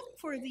art, look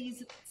for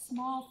these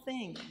small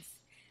things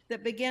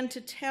that begin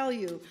to tell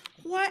you,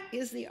 what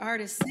is the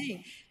artist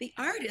saying? The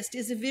artist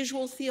is a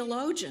visual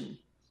theologian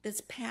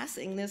that's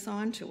passing this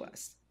on to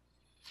us.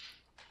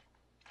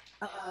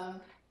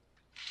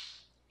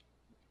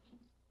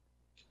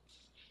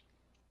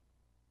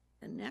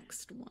 The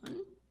next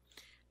one.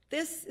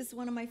 This is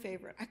one of my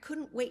favorite. I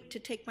couldn't wait to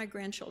take my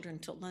grandchildren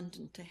to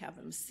London to have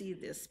them see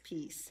this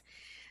piece.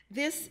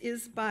 This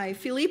is by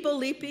Filippo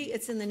Lippi.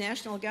 It's in the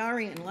National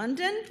Gallery in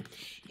London,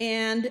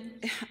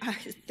 and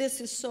this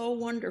is so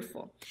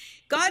wonderful.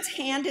 God's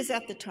hand is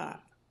at the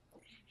top.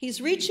 He's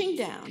reaching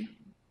down.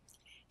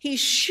 He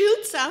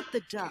shoots out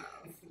the dove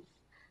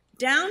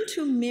down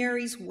to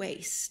Mary's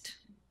waist.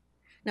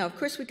 Now, of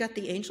course, we've got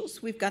the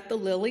angels. We've got the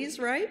lilies,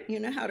 right? You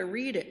know how to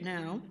read it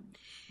now.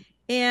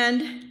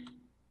 And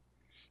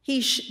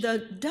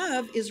the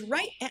dove is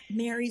right at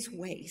Mary's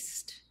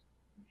waist.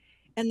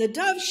 And the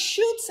dove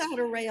shoots out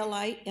a ray of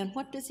light, and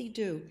what does he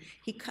do?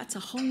 He cuts a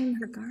hole in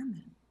her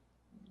garment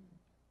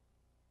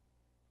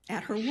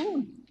at her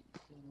womb.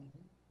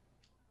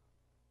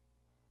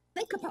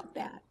 Think about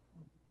that.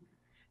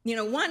 You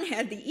know, one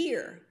had the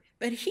ear,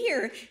 but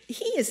here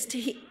he is,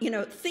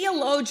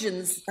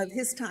 theologians of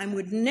his time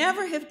would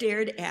never have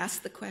dared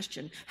ask the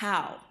question,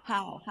 how?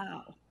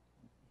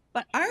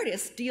 But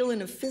artists deal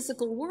in a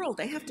physical world.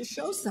 They have to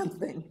show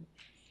something.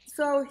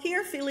 So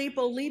here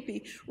Filippo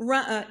Lippi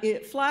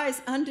it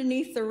flies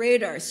underneath the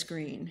radar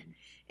screen,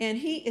 and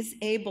he is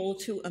able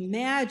to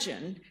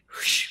imagine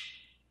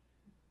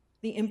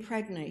the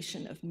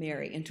impregnation of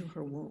Mary into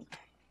her womb.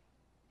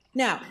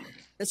 Now,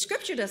 the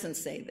scripture doesn't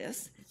say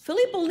this.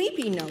 Filippo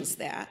Lippi knows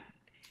that,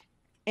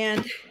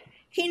 and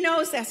he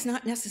knows that's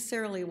not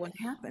necessarily what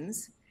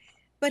happens,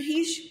 but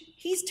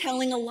he's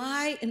telling a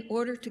lie in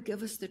order to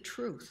give us the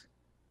truth.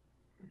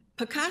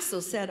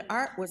 Picasso said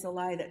art was a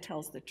lie that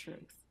tells the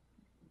truth.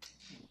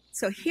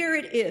 So here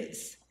it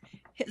is.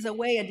 It's a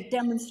way to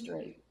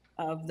demonstrate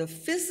of the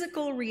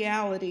physical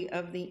reality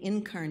of the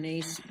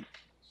incarnation.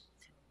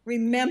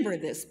 Remember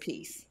this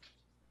piece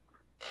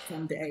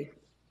someday.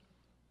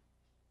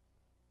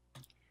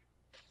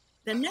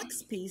 The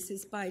next piece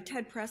is by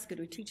Ted Prescott,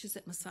 who teaches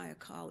at Messiah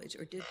College,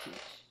 or did teach.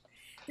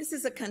 This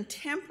is a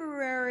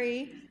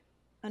contemporary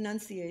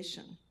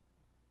Annunciation.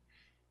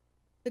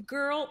 The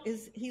girl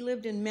he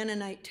lived in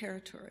Mennonite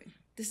territory.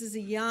 This is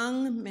a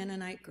young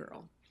Mennonite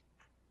girl.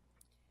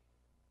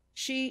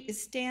 She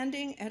is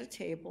standing at a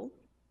table.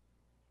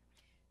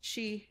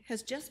 She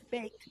has just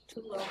baked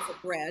 2 loaves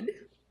of bread.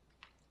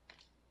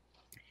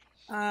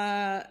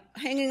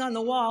 Hanging on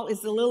the wall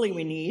is the lily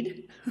we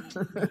need.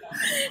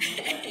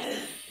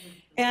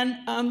 And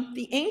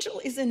the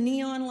angel is a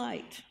neon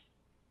light.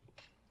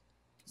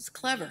 It's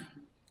clever.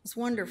 It's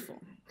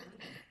wonderful.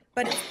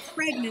 But it's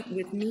pregnant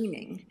with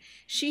meaning.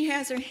 She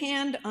has her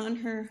hand on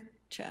her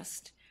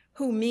chest.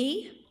 Who,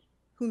 me?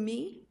 Who,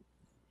 me?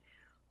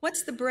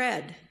 What's the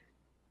bread?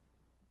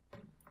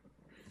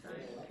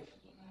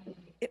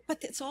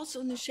 But it's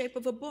also in the shape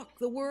of a book,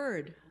 the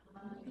Word.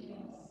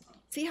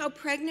 See how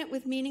pregnant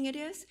with meaning it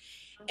is?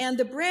 And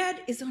the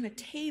bread is on a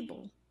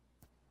table.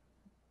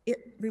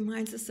 It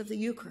reminds us of the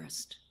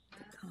Eucharist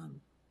to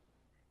come.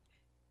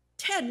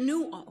 Ted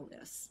knew all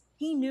this.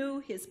 He knew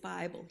his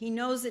Bible. He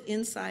knows it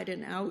inside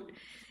and out.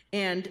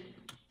 And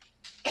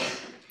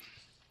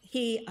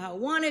he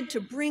wanted to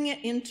bring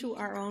it into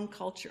our own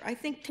culture. I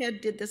think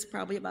Ted did this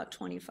probably about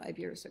 25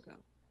 years ago.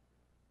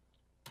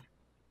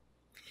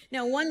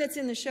 Now, one that's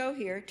in the show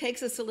here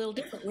takes us a little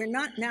different. We're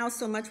not now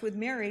so much with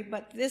Mary,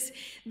 but this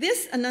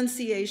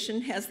Annunciation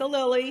has the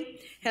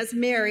lily, has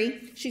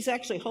Mary. She's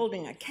actually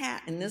holding a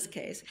cat in this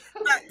case.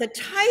 But the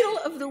title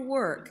of the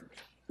work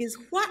is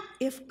What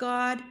If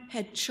God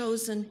Had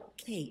Chosen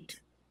Kate?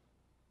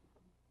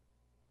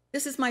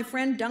 This is my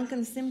friend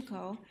Duncan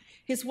Simcoe.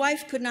 His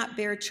wife could not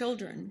bear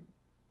children.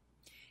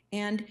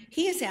 And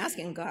he is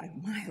asking God,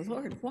 my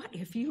Lord, what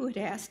if you had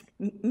asked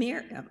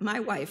my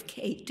wife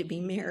Kate to be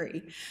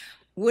Mary?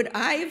 Would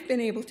I have been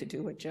able to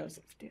do what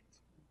Joseph did?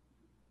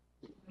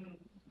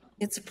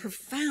 It's a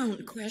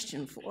profound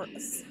question for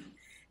us,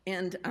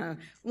 and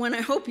one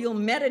I hope you'll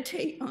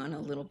meditate on a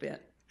little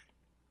bit.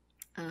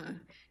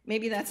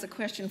 Maybe that's a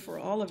question for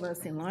all of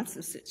us in lots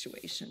of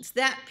situations.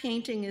 That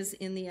painting is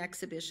in the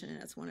exhibition, and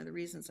that's one of the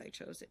reasons I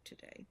chose it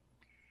today.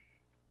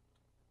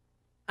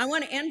 I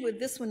want to end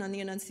with this one on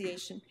the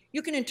Annunciation.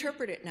 You can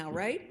interpret it now,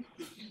 right?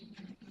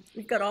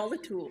 We've got all the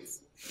tools.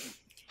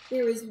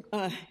 There is,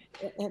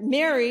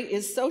 Mary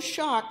is so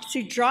shocked,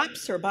 she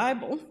drops her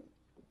Bible,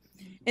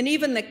 and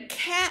even the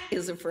cat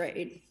is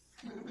afraid.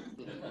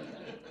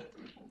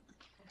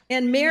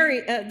 And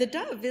Mary, the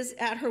dove is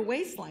at her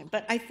waistline,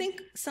 but I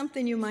think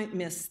something you might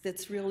miss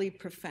that's really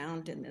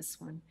profound in this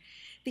one.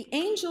 The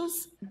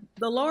angels,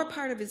 the lower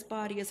part of his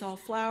body is all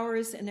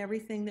flowers and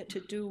everything that to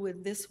do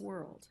with this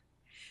world.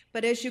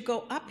 But as you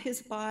go up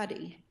his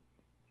body,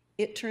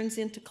 it turns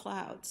into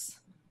clouds,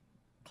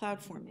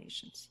 cloud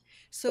formations.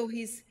 So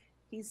he's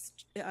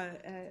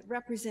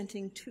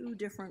representing two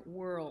different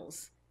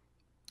worlds,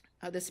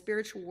 the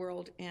spiritual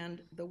world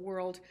and the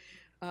world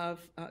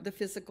of the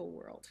physical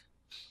world.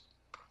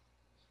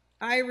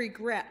 I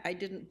regret I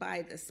didn't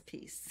buy this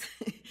piece.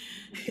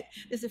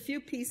 There's a few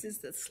pieces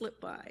that slip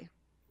by.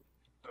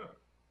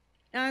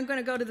 Now I'm going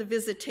to go to the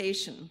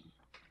visitation.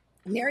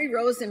 Mary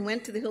rose and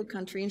went to the hill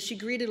country, and she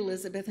greeted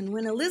Elizabeth. And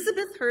when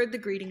Elizabeth heard the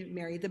greeting of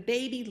Mary, the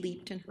baby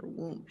leaped in her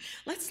womb.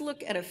 Let's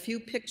look at a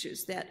few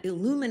pictures that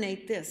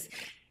illuminate this.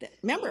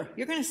 Remember,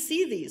 you're going to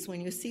see these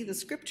when you see the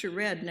scripture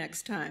read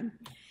next time.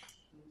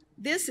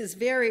 This is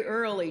very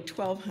early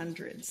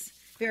 1200s,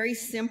 very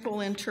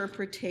simple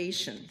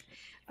interpretation.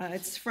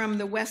 It's from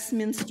the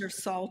Westminster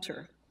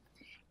Psalter.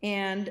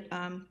 And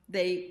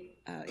they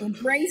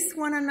embrace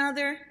one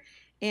another,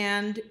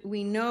 and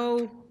we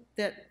know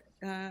that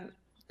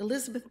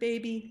Elizabeth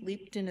baby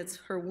leaped in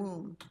her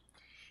womb.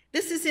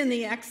 This is in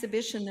the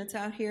exhibition that's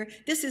out here.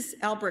 This is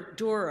Albert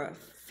Dürer,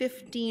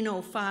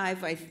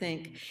 1505, I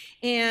think.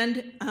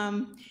 And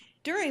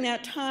during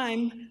that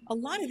time, a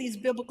lot of these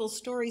biblical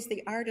stories,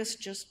 the artist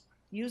just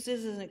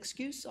uses as an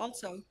excuse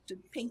also to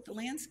paint the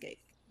landscape.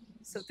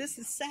 So this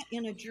is set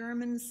in a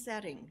German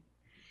setting.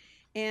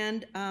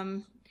 And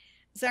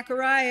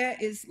Zechariah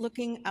is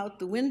looking out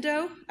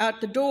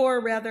the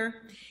door,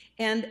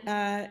 and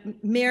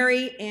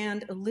Mary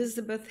and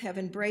Elizabeth have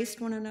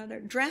embraced one another,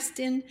 dressed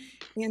in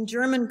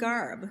German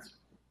garb.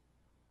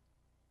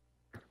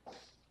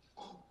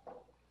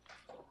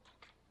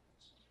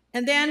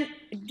 And then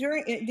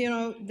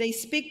they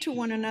speak to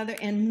one another,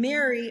 and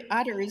Mary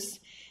utters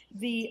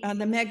the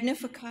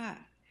Magnificat,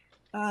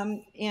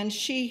 and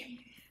she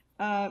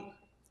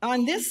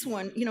on this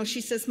one,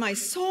 she says, "My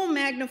soul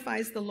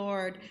magnifies the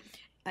Lord,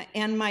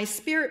 and my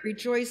spirit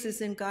rejoices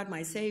in God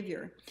my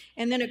Savior."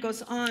 And then it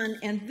goes on,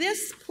 and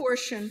this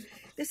portion,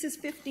 this is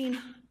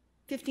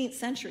 15th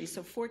century,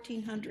 so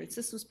 1400s.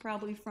 This was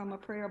probably from a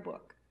prayer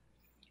book,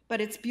 but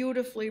it's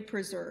beautifully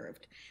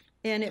preserved,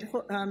 and it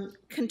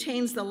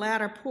contains the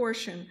latter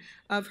portion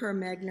of her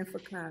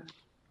Magnificat.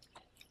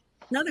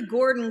 Another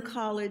Gordon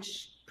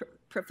College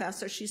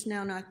professor, she's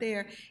now not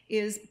there,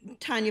 is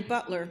Tanya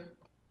Butler,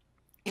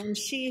 and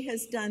she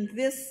has done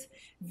this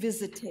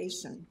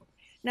visitation.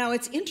 Now,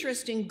 it's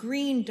interesting,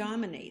 green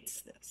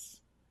dominates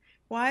this.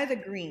 Why the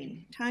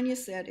green? Tanya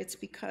said it's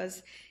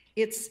because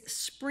it's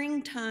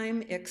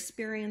springtime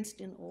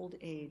experienced in old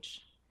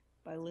age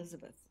by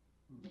Elizabeth.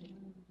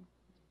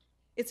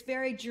 It's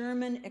very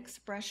German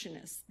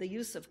expressionist. The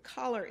use of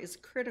color is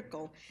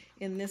critical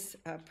in this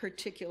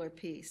particular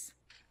piece.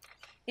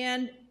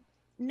 And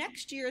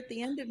next year, at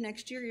the end of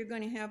next year, you're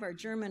going to have our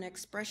German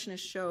expressionist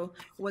show,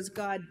 Was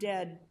God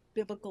Dead?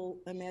 Biblical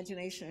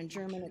Imagination and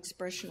German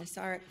Expressionist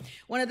Art.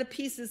 One of the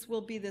pieces will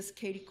be this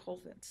Katie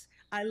Kollwitz.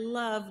 I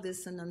love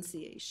this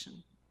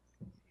Annunciation.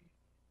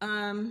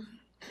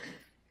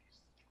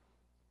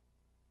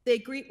 They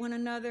greet one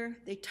another,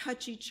 they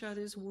touch each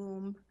other's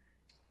womb.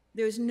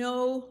 There's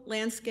no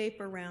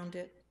landscape around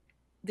it.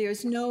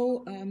 There's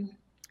nothing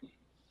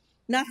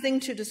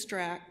to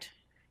distract.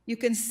 You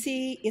can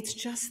see it's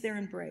just their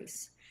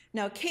embrace.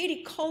 Now,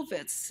 Katie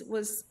Kollwitz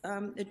was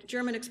a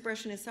German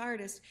expressionist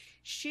artist.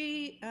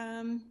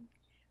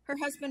 Her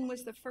husband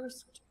was the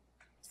first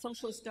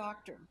socialist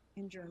doctor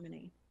in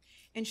Germany.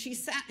 And she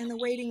sat in the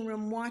waiting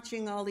room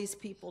watching all these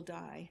people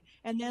die.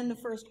 And then the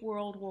First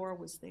World War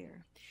was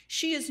there.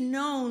 She is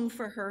known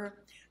for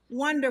her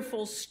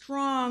wonderful,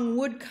 strong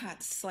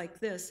woodcuts like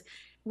this,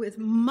 with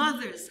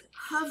mothers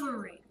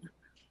hovering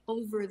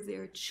over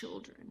their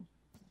children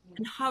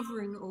and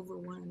hovering over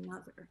one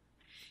another.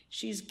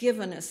 She's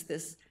given us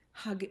this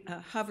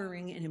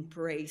hovering and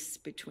embrace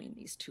between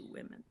these two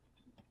women.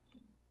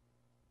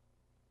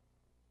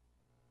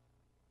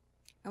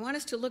 I want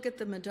us to look at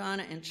the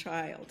Madonna and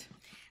Child.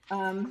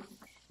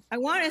 I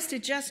want us to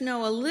just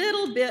know a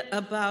little bit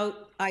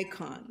about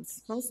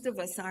icons. Most of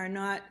us are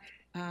not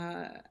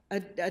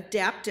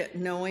adept at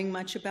knowing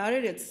much about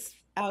it. It's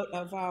out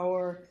of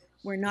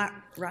we're not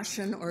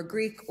Russian or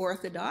Greek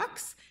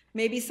Orthodox.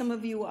 Maybe some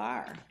of you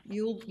are.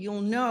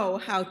 You'll know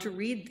how to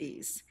read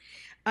these.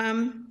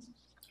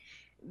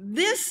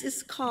 This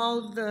is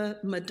called the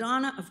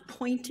Madonna of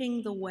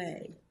Pointing the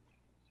Way.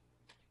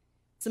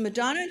 It's a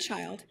Madonna and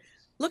Child.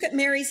 Look at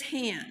Mary's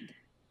hand.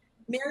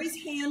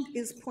 Mary's hand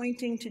is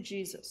pointing to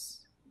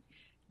Jesus.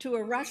 To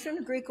a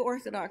Russian Greek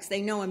Orthodox,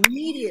 they know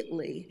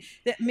immediately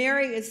that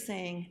Mary is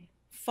saying,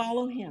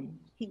 follow him,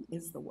 he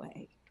is the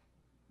way.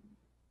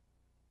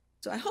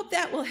 So I hope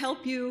that will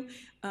help you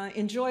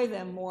enjoy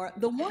them more.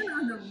 The one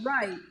on the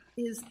right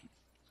is,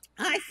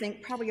 I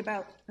think, probably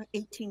about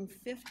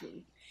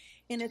 1850,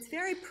 and it's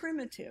very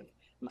primitive.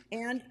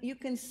 And you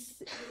can't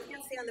see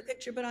on the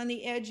picture, but on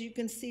the edge you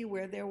can see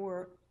where there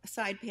were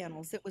side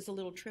panels. It was a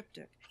little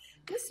triptych.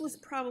 This was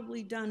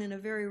probably done in a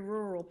very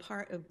rural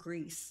part of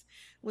Greece.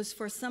 It was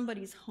for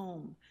somebody's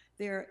home.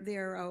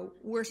 their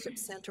worship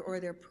center or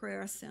their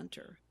prayer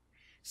center.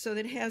 So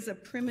that has a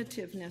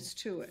primitiveness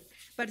to it.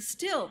 But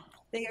still,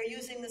 they are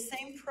using the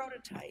same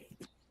prototype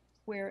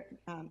where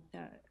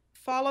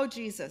follow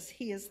Jesus,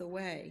 he is the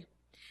way.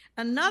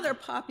 Another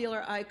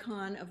popular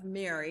icon of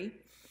Mary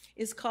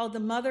is called the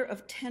Mother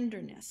of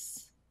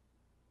Tenderness.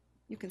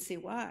 You can see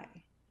why.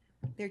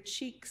 Their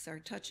cheeks are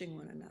touching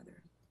one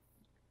another.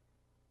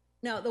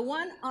 Now, the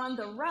one on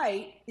the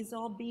right is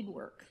all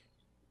beadwork,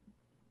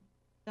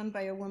 done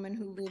by a woman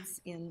who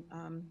lives in,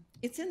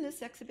 it's in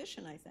this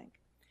exhibition, I think.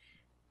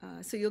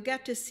 So you'll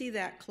get to see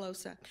that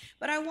close up.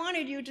 But I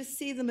wanted you to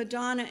see the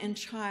Madonna and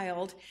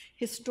Child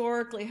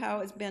historically,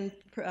 how it's been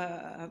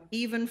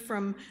even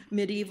from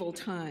medieval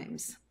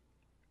times.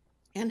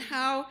 And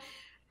how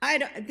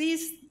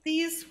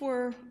these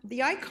were,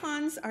 the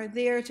icons are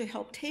there to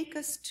help take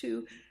us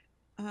to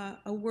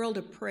a world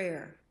of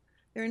prayer.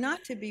 They're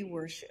not to be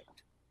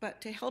worshiped,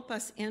 but to help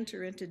us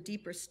enter into a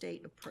deeper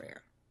state of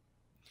prayer.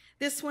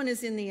 This one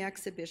is in the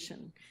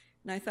exhibition,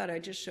 and I thought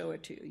I'd just show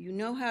it to you. You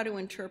know how to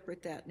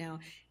interpret that now.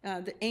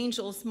 The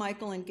angels,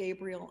 Michael and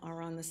Gabriel,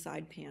 are on the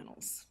side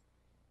panels.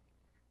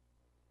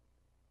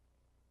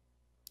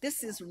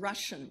 This is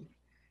Russian.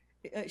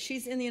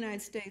 She's in the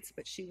United States,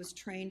 but she was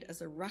trained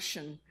as a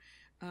Russian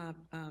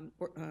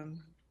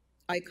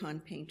icon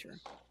painter.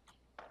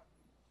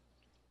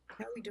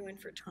 How are we doing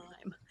for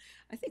time?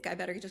 I think I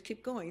better just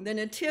keep going. The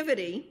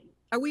Nativity,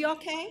 are we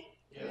okay?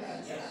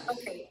 Yes.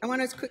 Okay, I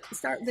want to quickly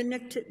start with the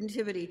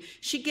Nativity.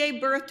 She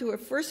gave birth to her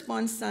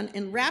firstborn son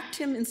and wrapped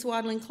him in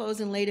swaddling clothes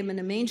and laid him in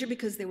a manger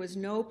because there was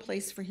no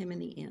place for him in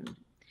the inn.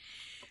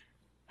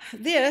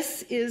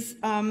 This is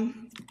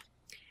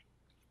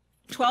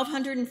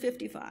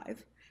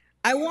 1255.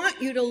 I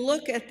want you to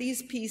look at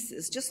these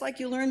pieces, just like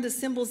you learned the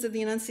symbols of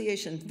the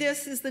Annunciation.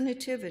 This is the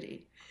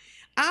Nativity.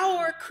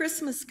 Our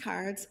Christmas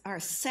cards are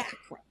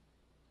saccharine.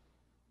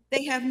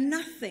 They have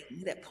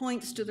nothing that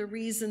points to the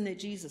reason that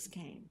Jesus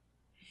came.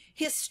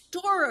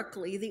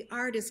 Historically, the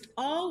artist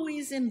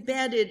always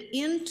embedded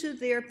into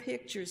their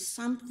pictures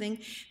something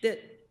that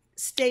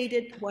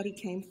stated what he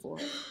came for.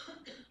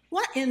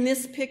 What in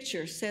this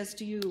picture says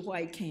to you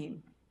why he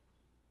came?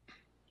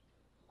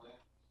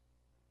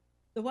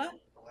 The what?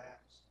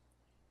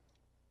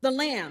 The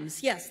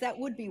lambs, yes, that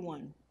would be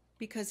one,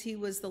 because he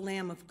was the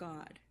Lamb of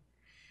God.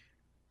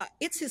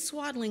 It's his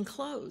swaddling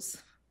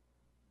clothes.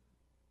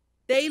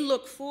 They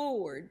look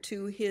forward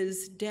to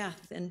his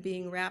death and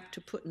being wrapped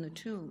to put in the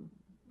tomb.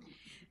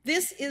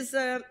 This is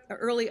an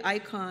early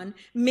icon.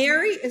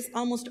 Mary is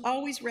almost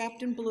always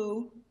wrapped in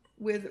blue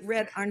with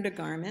red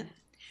undergarment.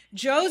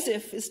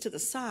 Joseph is to the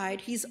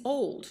side. He's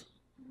old.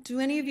 Do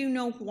any of you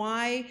know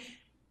why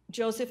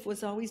Joseph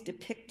was always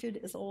depicted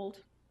as old?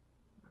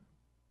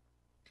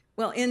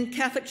 Well, in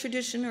Catholic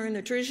tradition, or in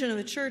the tradition of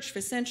the church for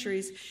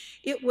centuries,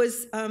 it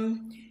was thought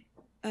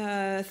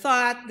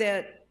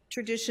that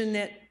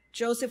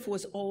Joseph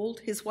was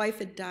old, his wife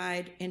had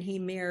died, and he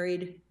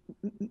married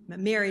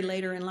Mary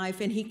later in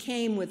life, and he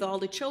came with all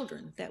the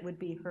children that would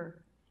be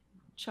her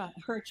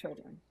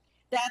children.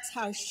 That's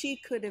how she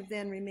could have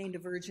then remained a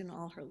virgin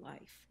all her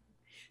life.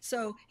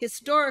 So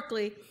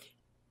historically,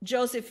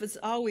 Joseph was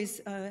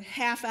always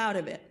half out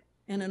of it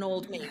and an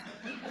old man.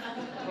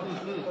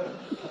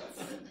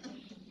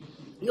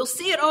 You'll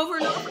see it over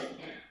and over.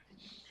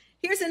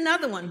 Here's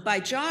another one by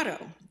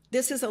Giotto.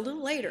 This is a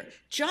little later.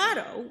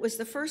 Giotto was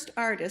the first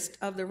artist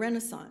of the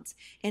Renaissance,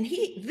 and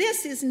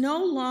this is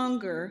no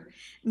longer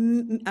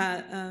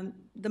the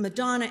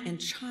Madonna and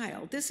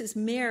Child. This is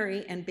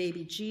Mary and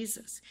baby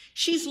Jesus.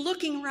 She's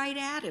looking right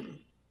at him.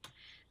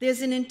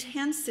 There's an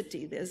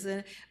intensity. There's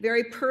a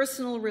very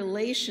personal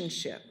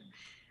relationship.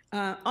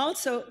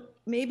 Also,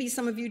 maybe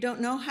some of you don't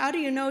know, how do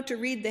you know to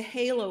read the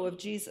halo of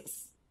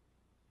Jesus?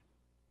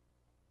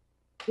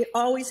 It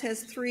always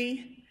has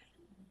 3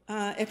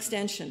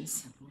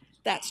 extensions.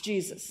 That's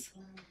Jesus.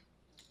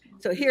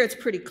 So here it's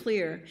pretty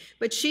clear.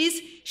 But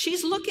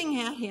she's looking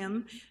at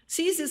him,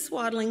 sees his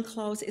swaddling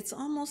clothes. It's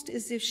almost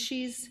as if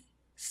she's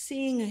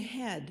seeing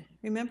ahead.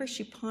 Remember,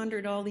 she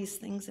pondered all these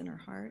things in her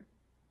heart.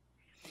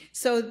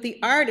 So the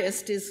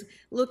artist is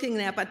looking at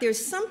that, but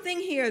there's something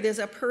here. There's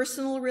a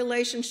personal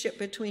relationship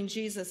between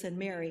Jesus and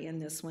Mary in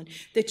this one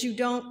that you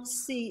don't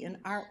see in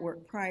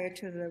artwork prior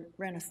to the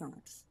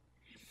Renaissance.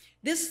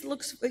 This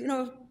looks,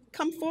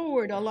 come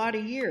forward a lot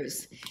of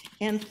years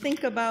and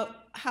think about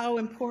how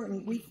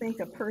important we think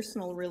a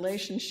personal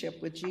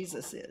relationship with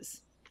Jesus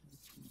is.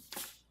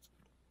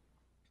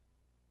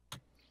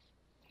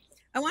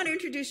 I want to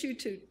introduce you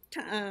to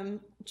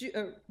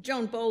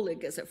Joan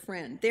Bolig as a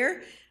friend.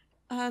 They're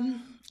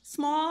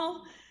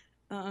small,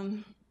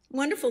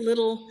 wonderful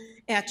little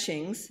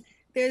etchings.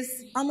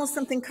 There's almost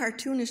something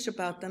cartoonish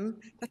about them,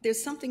 but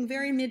there's something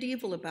very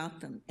medieval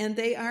about them, and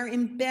they are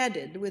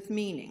embedded with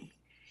meaning.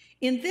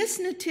 In this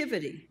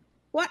nativity,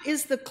 what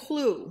is the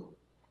clue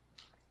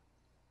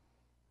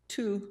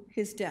to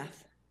his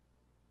death?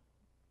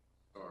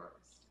 Star.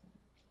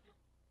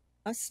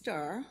 A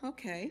star,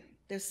 okay.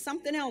 There's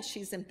something else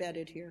she's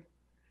embedded here.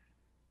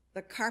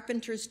 The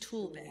carpenter's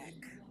tool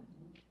bag.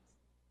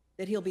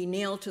 that he'll be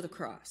nailed to the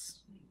cross.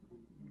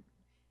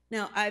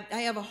 Now, I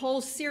have a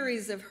whole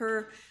series of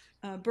her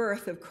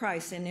birth of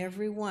Christ in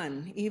every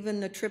one, even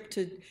the trip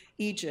to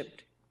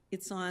Egypt.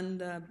 It's on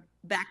the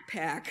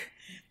backpack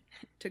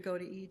to go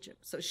to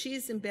Egypt. So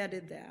she's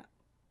embedded that.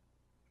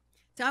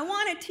 So I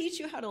want to teach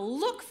you how to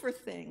look for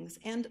things,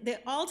 and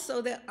that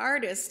also the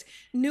artist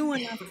knew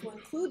enough to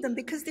include them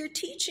because they're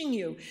teaching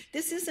you.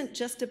 This isn't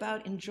just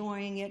about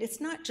enjoying it. It's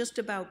not just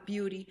about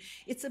beauty.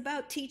 It's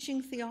about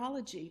teaching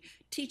theology,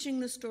 teaching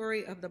the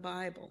story of the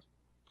Bible.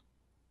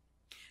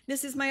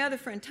 This is my other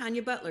friend,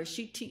 Tanya Butler.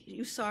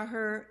 You saw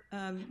her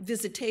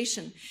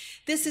visitation.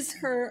 This is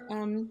her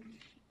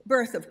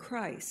birth of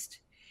Christ.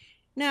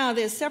 Now,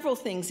 there's several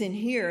things in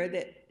here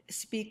that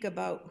speak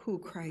about who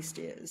Christ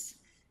is.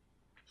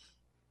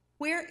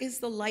 Where is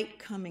the light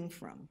coming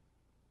from?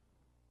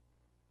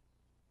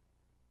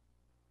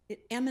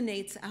 It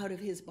emanates out of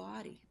his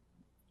body.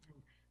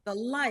 The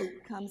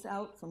light comes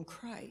out from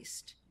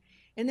Christ.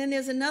 And then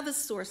there's another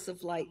source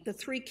of light, the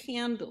 3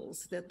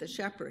 candles that the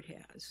shepherd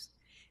has.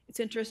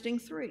 It's interesting,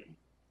 3.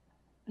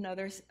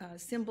 Another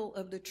symbol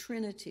of the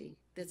Trinity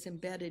that's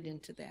embedded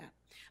into that.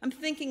 I'm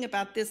thinking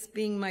about this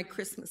being my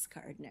Christmas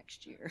card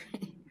next year.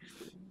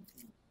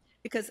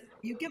 Because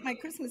you get my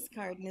Christmas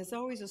card and there's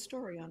always a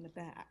story on the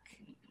back.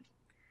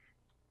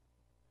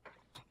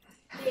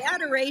 The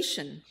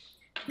adoration.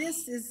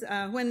 This is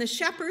when the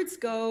shepherds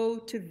go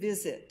to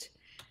visit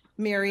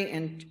Mary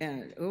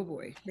and, oh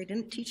boy, they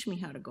didn't teach me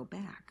how to go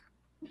back.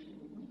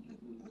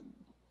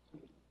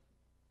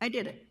 I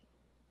did it.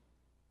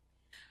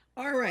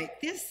 All right,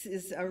 this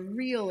is a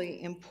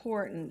really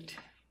important,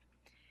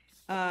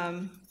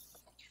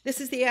 this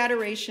is the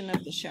adoration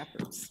of the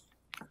shepherds.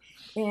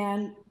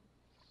 And,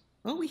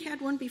 well, we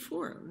had one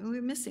before, we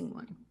were missing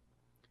one.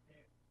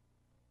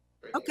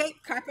 Okay,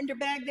 carpenter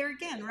bag there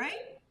again, right?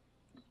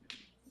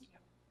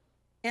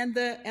 And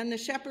the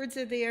shepherds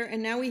are there,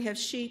 and now we have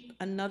sheep,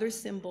 another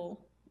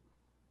symbol.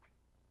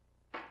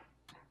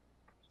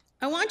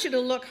 I want you to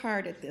look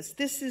hard at this.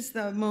 This is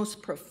the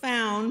most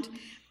profound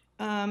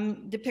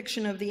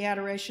depiction of the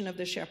adoration of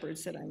the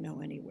shepherds that I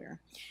know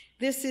anywhere.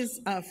 This is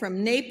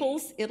from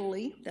Naples,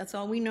 Italy. That's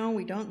all we know.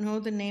 We don't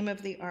know the name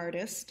of the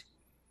artist.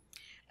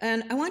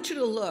 And I want you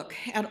to look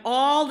at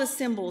all the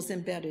symbols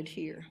embedded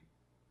here.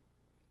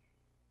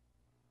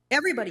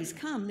 Everybody's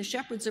come. The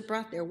shepherds have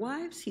brought their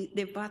wives.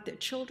 They've brought their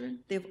children.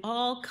 They've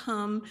all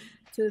come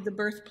to the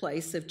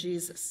birthplace of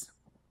Jesus.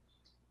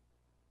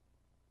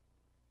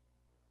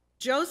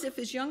 Joseph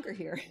is younger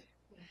here.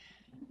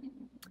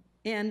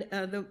 And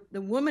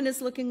the woman is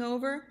looking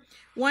over.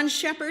 One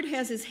shepherd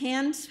has his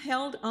hands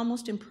held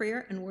almost in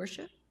prayer and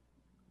worship.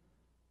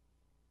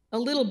 A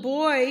little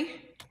boy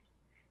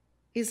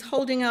is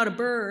holding out a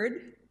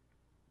bird,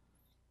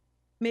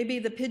 maybe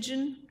the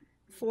pigeon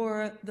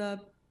for the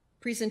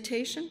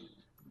presentation.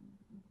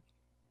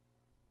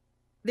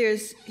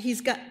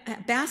 He's got a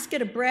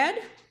basket of bread.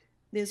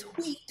 There's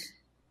wheat.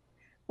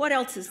 What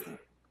else is there?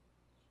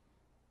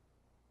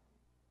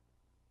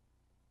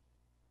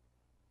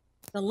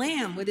 The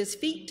lamb with his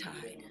feet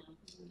tied.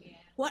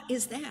 What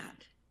is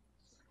that?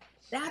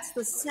 That's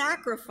the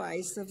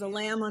sacrifice of the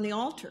lamb on the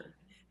altar,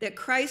 that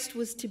Christ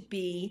was to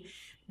be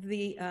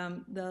the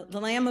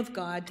Lamb of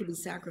God to be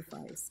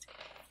sacrificed.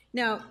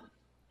 Now,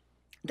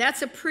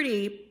 that's a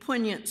pretty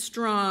poignant,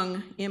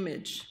 strong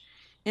image,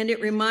 and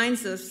it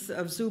reminds us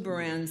of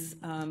Zurbarán's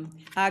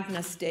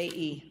Agnus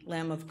Dei,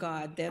 Lamb of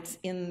God. That's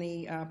in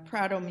the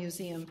Prado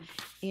Museum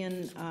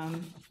in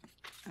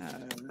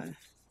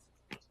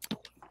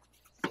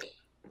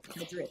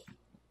Madrid.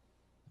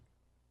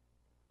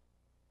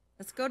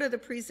 Let's go to the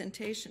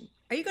presentation.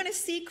 Are you going to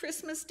see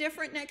Christmas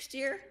different next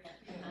year?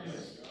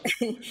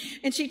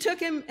 And she took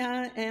him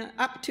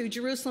up to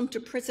Jerusalem to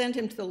present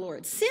him to the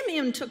Lord.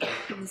 Simeon took him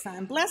to the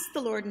sign, blessed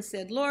the Lord, and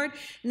said, Lord,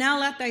 now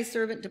let thy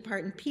servant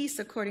depart in peace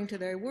according to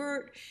thy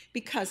word,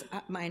 because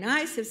mine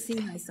eyes have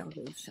seen thy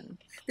salvation.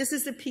 This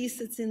is the piece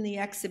that's in the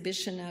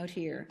exhibition out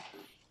here.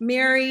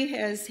 Mary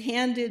has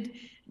handed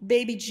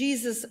baby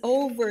Jesus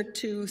over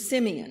to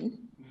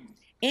Simeon.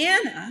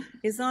 Anna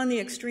is on the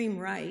extreme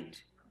right.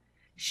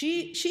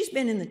 She's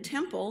been in the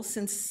temple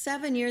since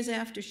 7 years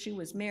after she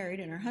was married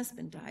and her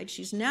husband died.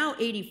 She's now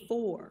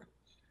 84.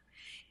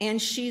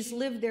 And she's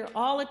lived there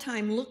all the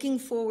time looking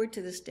forward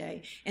to this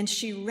day. And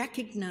she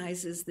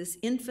recognizes this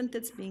infant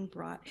that's being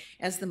brought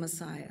as the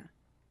Messiah.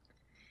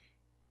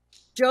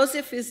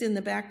 Joseph is in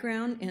the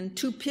background, and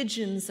 2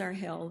 pigeons are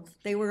held.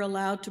 They were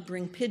allowed to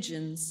bring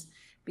pigeons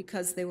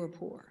because they were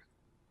poor.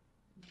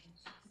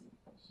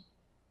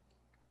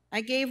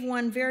 I gave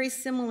one very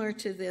similar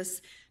to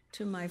this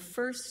to my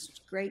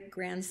first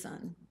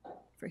great-grandson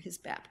for his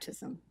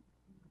baptism.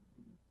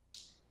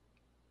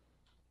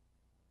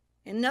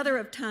 Another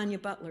of Tanya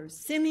Butler's.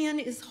 Simeon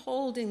is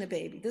holding the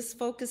baby. This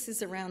focus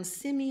is around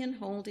Simeon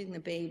holding the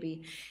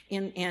baby,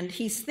 and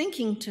he's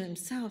thinking to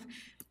himself,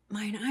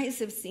 mine eyes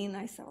have seen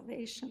thy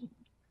salvation.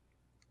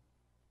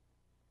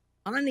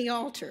 On the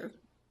altar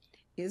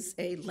is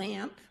a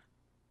lamp,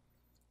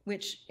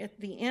 which at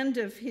the end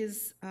of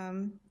his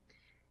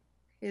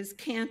his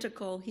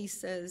canticle, he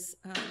says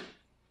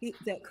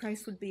that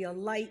Christ would be a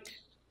light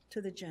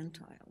to the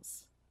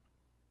Gentiles.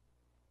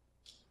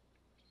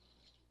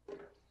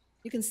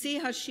 You can see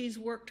how she's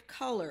worked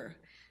color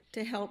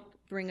to help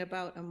bring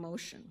about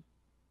emotion.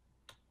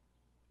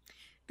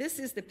 This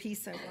is the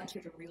piece I want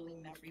you to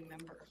really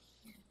remember.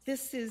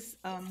 This is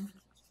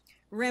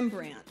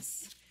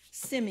Rembrandt's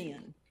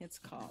Simeon, it's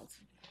called.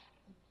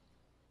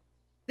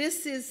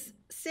 This is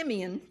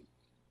Simeon,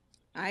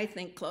 I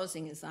think,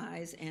 closing his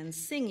eyes and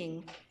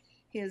singing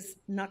his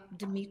Nunc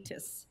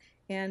Dimittis.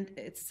 And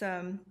it's,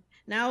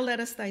 now let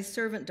us thy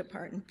servant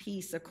depart in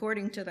peace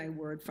according to thy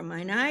word, for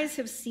mine eyes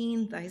have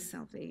seen thy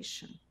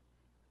salvation.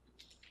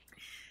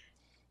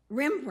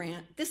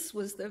 Rembrandt, this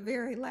was the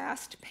very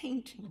last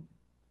painting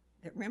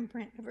that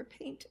Rembrandt ever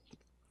painted.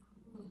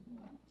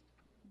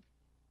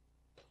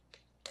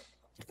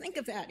 Think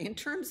of that in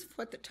terms of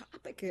what the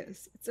topic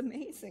is. It's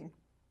amazing.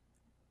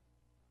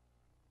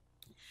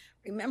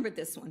 Remember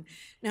this one.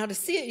 Now, to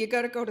see it, you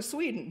got to go to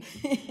Sweden.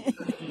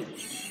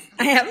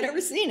 I have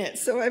never seen it,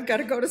 so I've got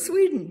to go to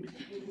Sweden.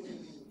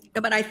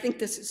 But I think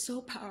this is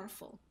so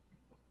powerful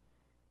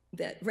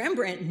that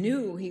Rembrandt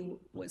knew he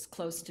was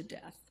close to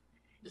death.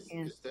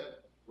 Is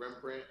that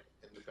Rembrandt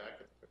in the back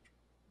of the picture?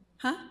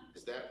 Huh?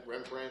 Is that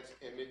Rembrandt's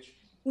image?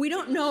 We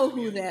don't know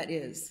who that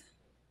is.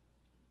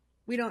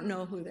 We don't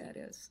know who that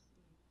is.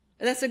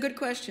 That's a good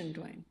question,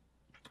 Dwayne.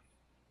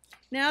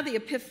 Now the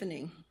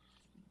Epiphany.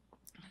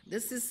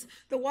 This is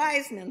the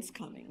wise men's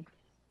coming.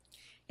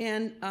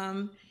 And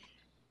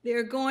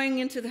they're going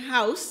into the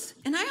house.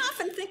 And I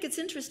often think it's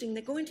interesting,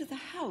 they go into the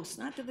house,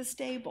 not to the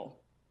stable.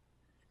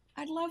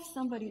 I'd love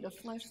somebody to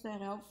flesh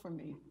that out for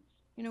me.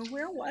 You know,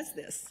 where was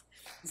this?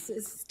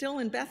 It's still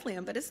in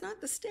Bethlehem, but it's not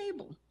the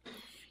stable.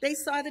 They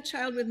saw the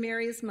child with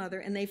Mary, his mother,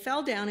 and they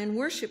fell down and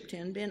worshipped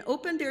him, and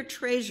opened their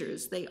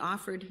treasures. They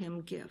offered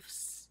him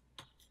gifts.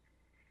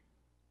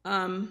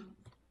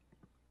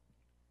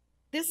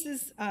 This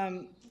is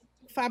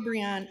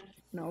Fabriano,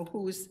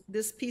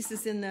 this piece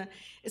is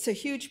it's a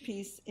huge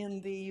piece in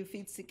the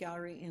Uffizi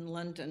Gallery in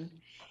London,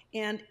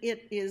 and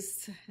it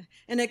is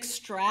an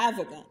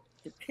extravagant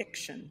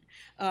depiction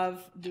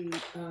of the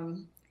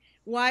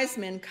wise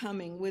men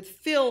coming with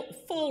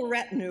full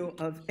retinue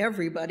of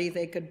everybody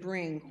they could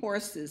bring,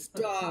 horses,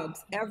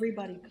 dogs,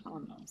 everybody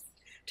comes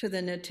to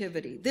the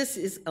nativity. This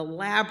is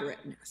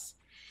elaborateness.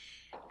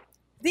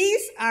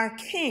 These are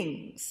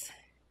kings.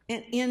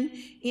 And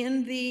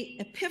in the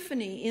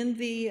Epiphany, in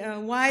the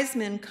wise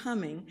men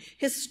coming,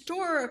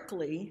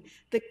 historically,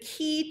 the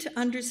key to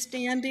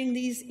understanding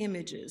these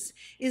images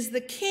is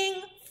the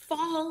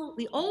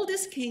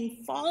oldest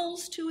king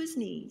falls to his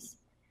knees,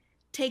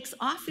 takes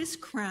off his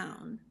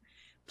crown,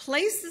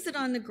 places it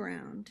on the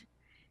ground,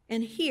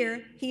 and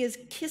here he is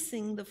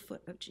kissing the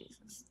foot of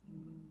Jesus.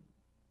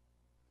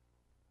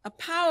 A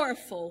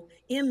powerful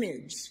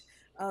image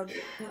of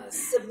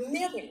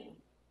submitting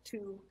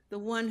to the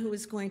one who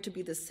is going to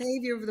be the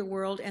Savior of the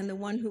world and the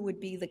one who would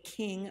be the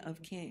King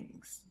of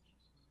Kings.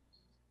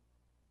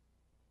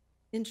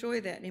 Enjoy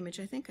that image.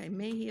 I think I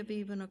may have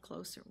even a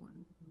closer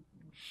one.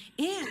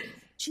 And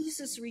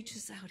Jesus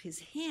reaches out his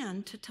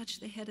hand to touch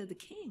the head of the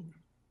king.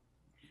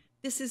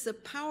 This is a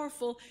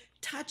powerful,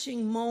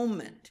 touching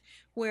moment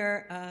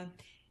where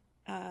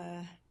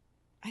I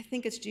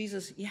think it's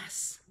Jesus,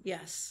 yes,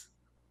 yes.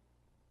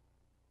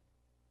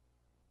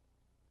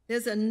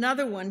 There's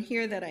another one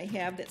here that I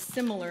have that's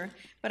similar,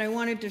 but I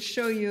wanted to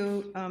show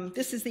you,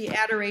 this is the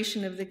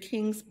Adoration of the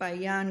Kings by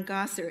Jan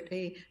Gossert,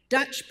 a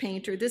Dutch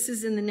painter. This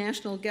is in the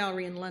National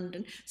Gallery in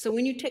London. So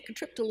when you take a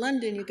trip to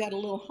London, you got a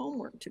little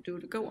homework to do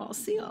to go all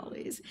see all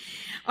these.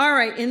 All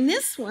right, in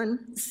this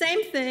one,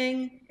 same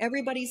thing.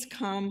 Everybody's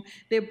come.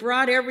 They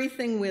brought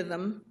everything with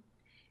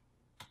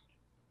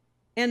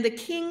and the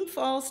king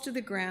falls to the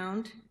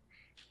ground.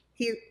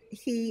 He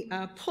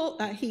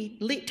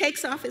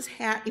takes off his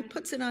hat, he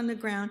puts it on the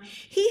ground.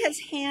 He has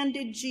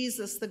handed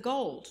Jesus the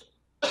gold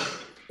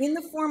in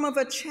the form of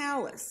a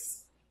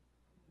chalice.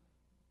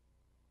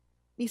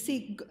 You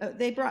see,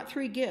 they brought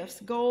 3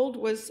 gifts. Gold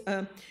was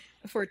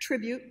for a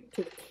tribute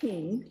to the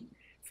king.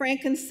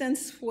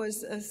 Frankincense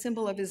was a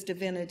symbol of his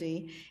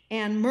divinity.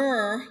 And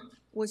myrrh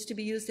was to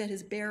be used at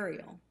his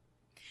burial.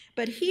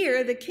 But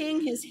here, the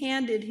king has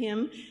handed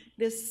him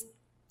this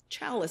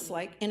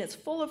chalice-like, and it's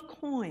full of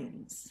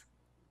coins.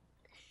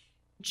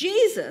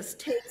 Jesus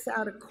takes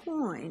out a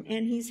coin,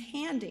 and he's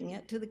handing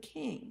it to the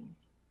king.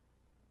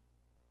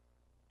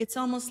 It's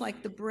almost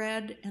like the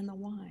bread and the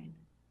wine.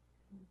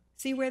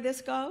 See where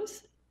this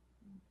goes?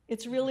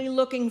 It's really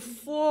looking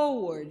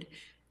forward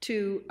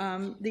to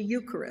the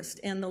Eucharist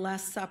and the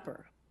Last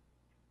Supper.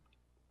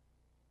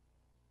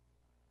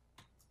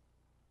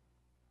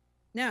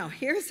 Now,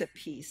 here's a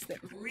piece that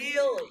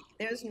really,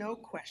 there's no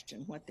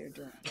question what they're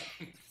doing.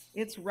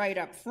 It's right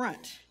up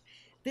front.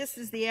 This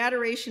is the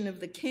Adoration of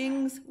the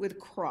Kings with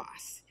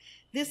Cross.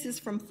 This is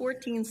from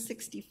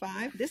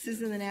 1465. This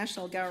is in the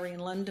National Gallery in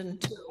London,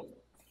 too.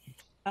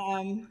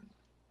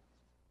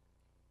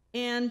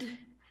 And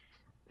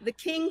the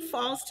king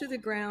falls to the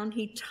ground.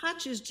 He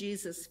touches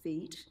Jesus'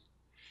 feet.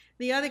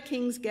 The other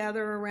kings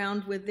gather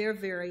around with their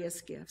various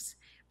gifts.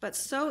 But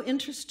so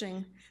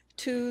interesting,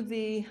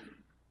 to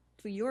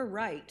your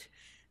right,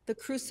 the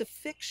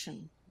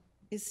crucifixion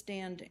is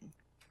standing.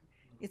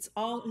 It's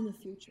all in the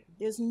future.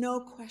 There's no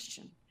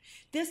question.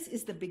 This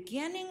is the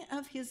beginning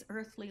of his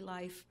earthly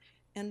life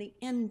and the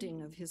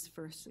ending of his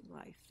earthly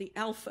life, the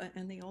Alpha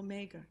and the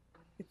Omega.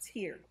 It's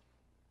here,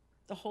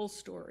 the whole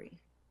story.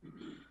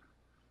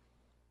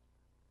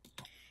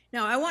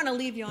 Now, I want to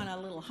leave you on a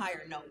little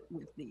higher note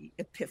with the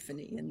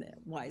Epiphany and the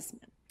wise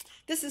men.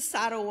 This is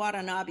Sado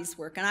Watanabe's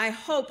work, and I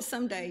hope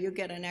someday you'll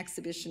get an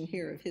exhibition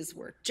here of his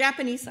work.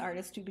 Japanese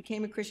artist who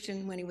became a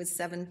Christian when he was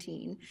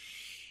 17,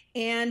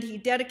 and he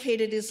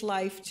dedicated his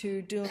life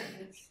to doing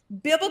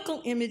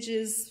biblical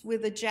images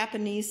with a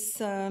Japanese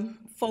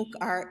folk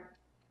art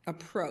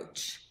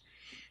approach.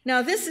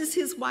 Now, this is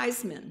his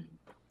wise men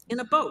in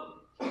a boat,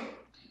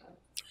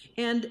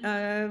 and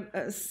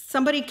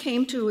somebody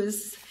came to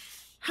his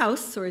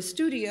house or his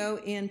studio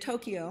in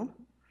Tokyo,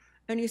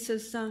 and he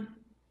says,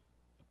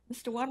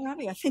 Mr.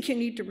 Watanabe, I think you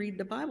need to read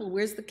the Bible.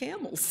 Where's the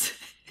camels?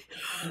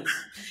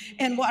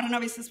 And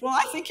Watanabe says, well,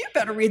 I think you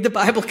better read the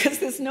Bible because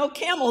there's no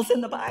camels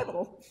in the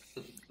Bible.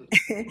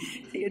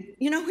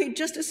 He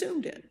just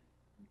assumed it.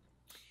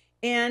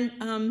 And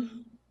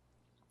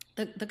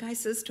the guy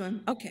says to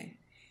him, okay,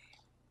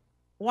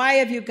 why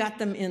have you got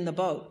them in the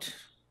boat?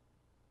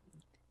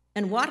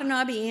 And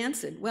Watanabe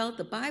answered, well,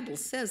 the Bible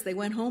says they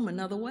went home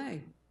another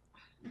way.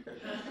 Isn't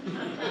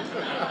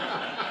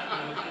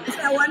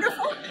that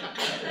wonderful?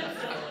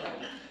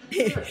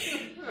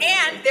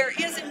 And there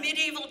is a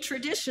medieval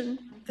tradition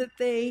that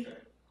they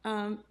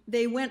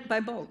went by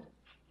boat.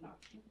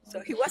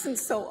 So he wasn't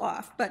so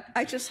off, but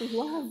I just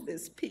love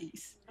this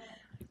piece.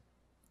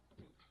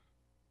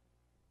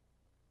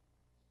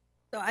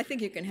 So I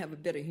think you can have a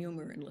bit of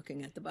humor in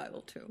looking at the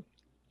Bible too.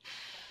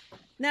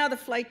 Now the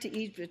flight to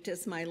Egypt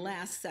is my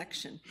last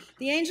section.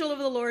 The angel of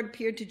the Lord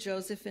appeared to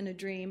Joseph in a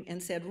dream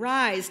and said,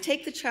 rise,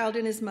 take the child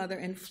and his mother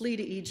and flee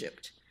to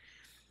Egypt.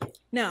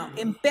 Now,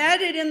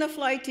 embedded in the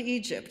flight to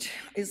Egypt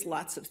is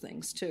lots of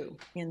things too,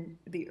 in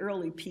the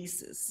early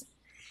pieces.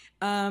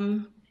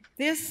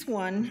 This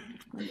one,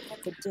 let me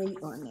put the date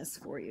on this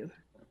for you.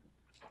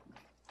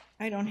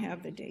 I don't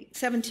have the date,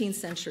 17th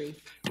century.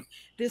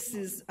 This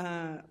is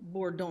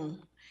Bowden,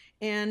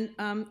 and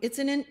it's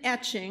in an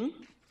etching.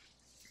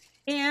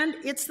 And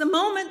it's the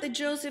moment that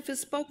Joseph is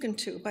spoken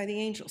to by the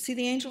angel. See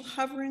the angel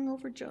hovering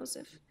over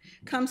Joseph?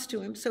 Comes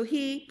to him. So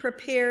he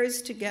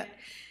prepares to get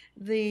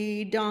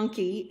the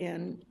donkey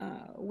and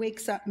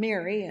wakes up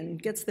Mary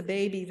and gets the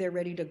baby. They're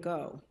ready to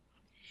go.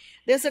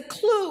 There's a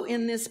clue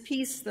in this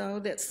piece, though,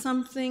 that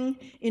something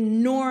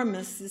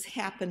enormous has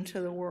happened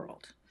to the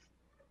world.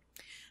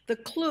 The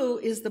clue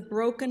is the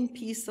broken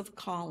piece of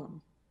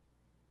column.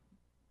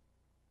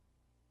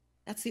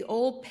 That's the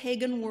old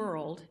pagan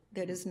world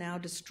that is now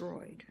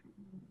destroyed.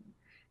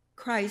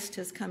 Christ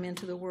has come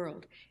into the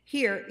world.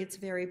 Here, it's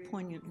very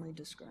poignantly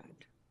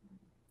described.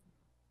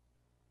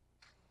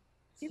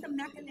 See the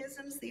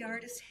mechanisms the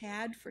artist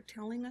had for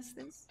telling us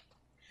this?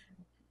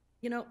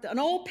 You know, an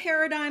old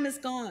paradigm is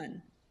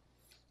gone.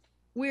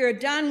 We are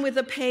done with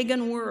the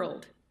pagan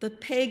world. The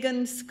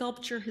pagan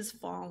sculpture has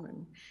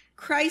fallen.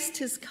 Christ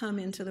has come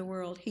into the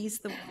world. He's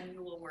the one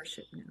you will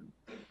worship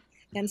now.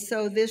 And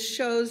so this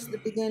shows the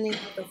beginning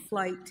of the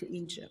flight to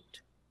Egypt.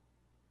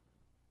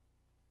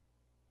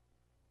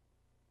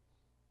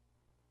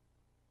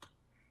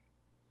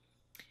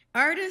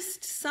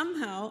 Artists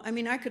somehow, I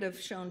mean, I could have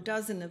shown a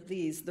dozen of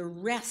these, the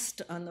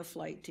rest on the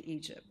flight to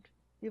Egypt.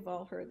 You've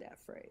all heard that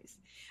phrase.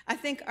 I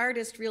think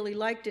artists really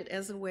liked it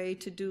as a way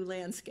to do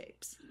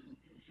landscapes.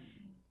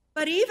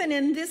 But even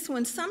in this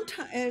one,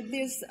 sometimes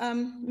there's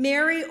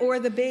Mary or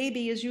the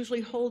baby is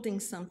usually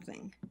holding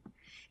something.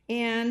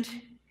 And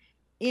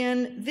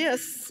in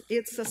this,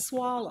 it's a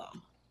swallow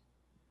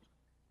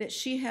that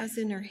she has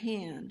in her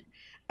hand.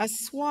 A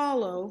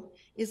swallow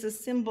is a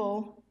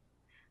symbol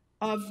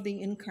of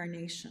the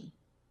incarnation.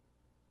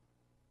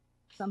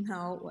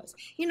 Somehow it was.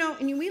 You know,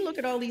 and we look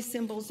at all these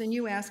symbols and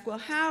you ask, well,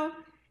 how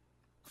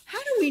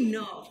do we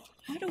know?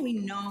 How do we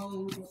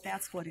know that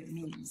that's what it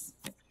means?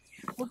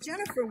 Well,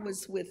 Jennifer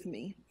was with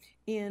me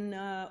in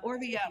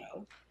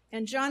Orvieto,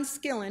 and John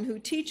Skillen, who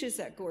teaches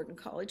at Gordon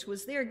College,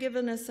 was there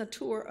giving us a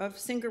tour of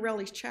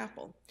Cingarelli's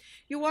chapel.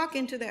 You walk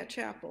into that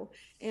chapel,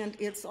 and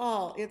it's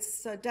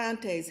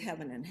Dante's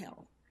heaven and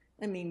hell.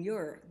 I mean,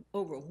 you're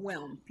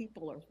overwhelmed.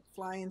 People are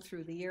flying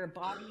through the air,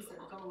 bodies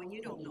are going,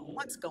 you don't know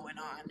what's going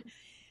on.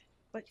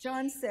 But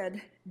John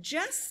said,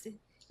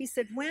 he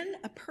said, when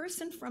a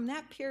person from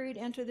that period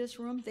entered this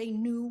room, they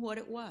knew what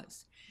it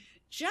was.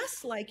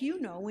 Just like, you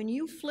know, when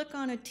you flick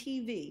on a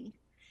TV,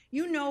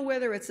 you know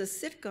whether it's a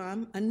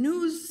sitcom, a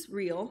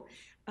newsreel,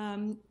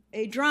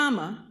 a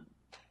drama,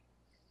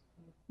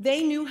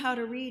 they knew how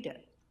to read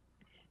it.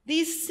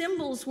 These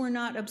symbols were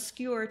not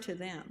obscure to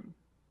them.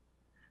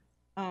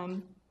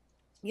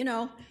 You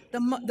know,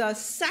 the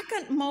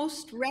second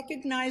most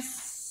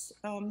recognized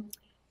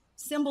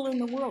symbol in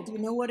the world, do you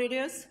know what it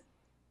is?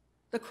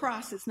 The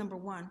cross is number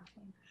one.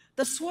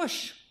 The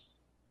swoosh.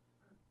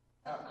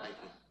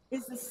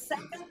 is the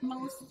second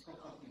most,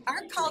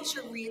 our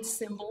culture reads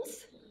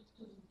symbols,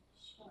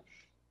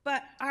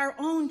 but our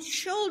own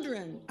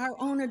children, our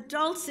own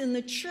adults in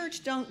the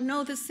church don't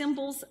know the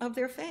symbols of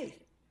their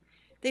faith.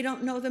 They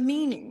don't know the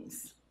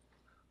meanings.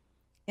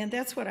 And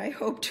that's what I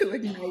hope to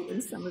ignite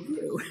in some of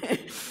you.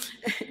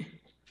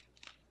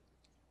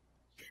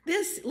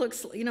 This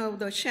looks, you know,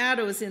 the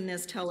shadows in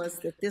this tell us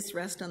that this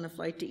rest on the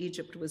flight to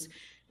Egypt was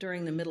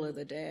during the middle of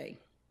the day.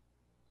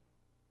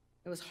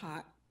 It was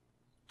hot.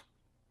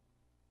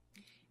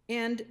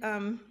 And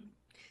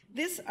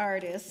this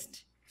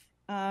artist,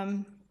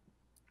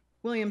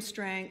 William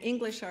Strang,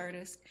 English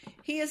artist,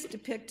 he is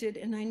depicted,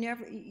 and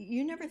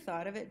you never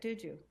thought of it,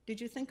 did you?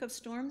 Did you think of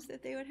storms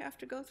that they would have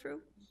to go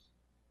through?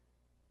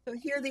 So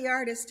here the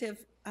artists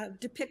have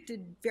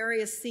depicted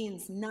various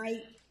scenes,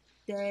 night,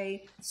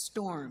 day,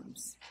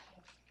 storms.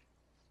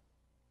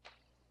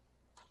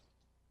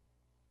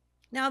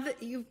 Now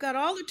that you've got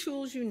all the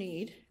tools you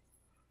need,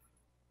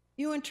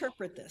 you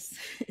interpret this.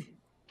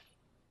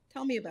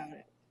 Tell me about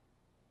it.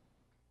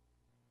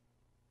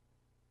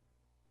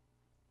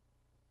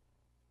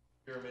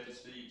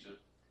 Pyramids to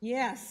Egypt.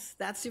 Yes,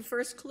 that's your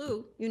first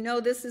clue. You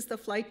know this is the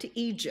flight to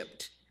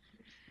Egypt.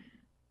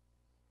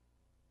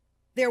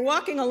 They're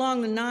walking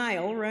along the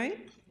Nile,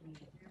 right?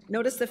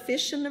 Notice the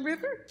fish in the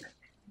river?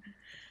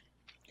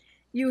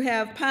 You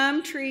have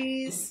palm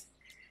trees.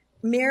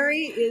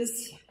 Mary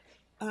is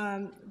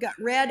got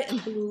red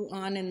and blue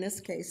on in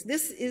this case.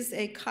 This is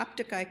a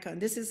Coptic icon.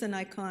 This is an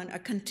icon, a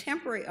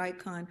contemporary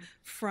icon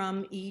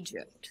from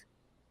Egypt.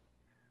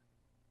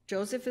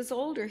 Joseph is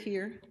older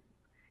here,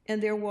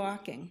 and they're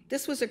walking.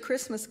 This was a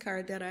Christmas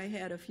card that I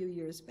had a few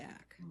years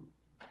back.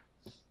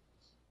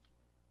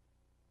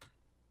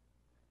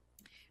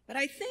 But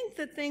I think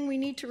the thing we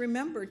need to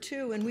remember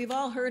too, and we've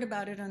all heard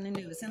about it on the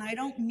news, and I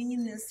don't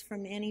mean this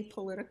from any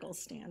political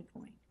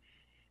standpoint,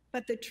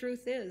 but the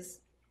truth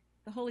is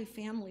the Holy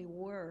Family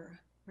were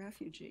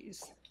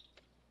refugees.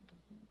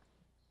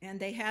 And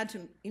they had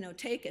to,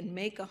 take and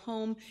make a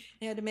home.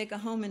 They had to make a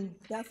home in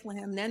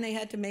Bethlehem. Then they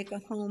had to make a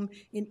home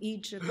in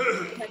Egypt.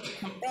 They had to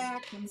come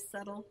back and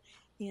settle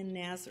in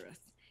Nazareth.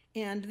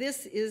 And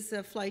this is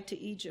a flight to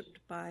Egypt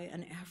by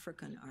an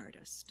African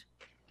artist.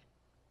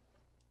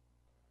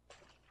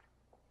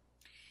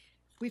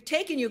 We've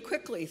taken you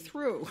quickly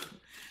through.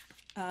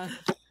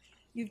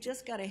 You've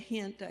just got a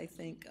hint, I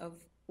think, of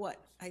what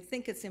I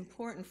think it's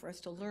important for us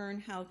to learn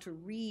how to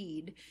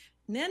read,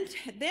 and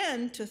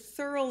then to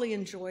thoroughly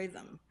enjoy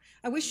them.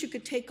 I wish you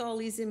could take all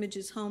these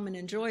images home and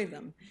enjoy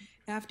them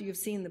after you've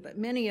seen them, but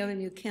many of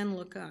them you can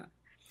look up.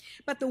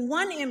 But the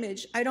one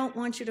image I don't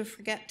want you to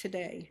forget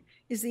today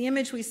is the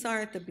image we saw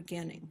at the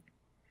beginning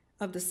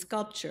of the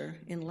sculpture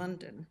in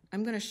London.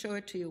 I'm going to show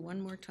it to you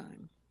one more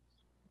time.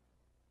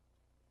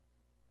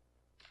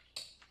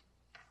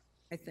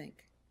 I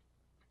think.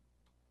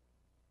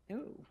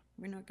 Oh,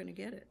 we're not going to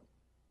get it.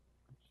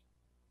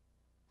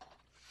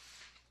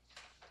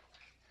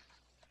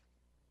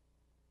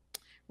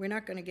 We're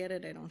not going to get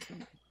it, I don't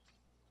think.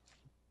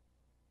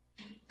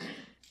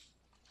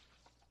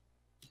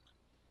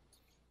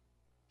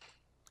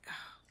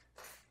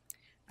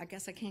 I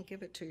guess I can't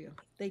give it to you.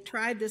 They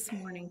tried this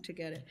morning to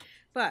get it.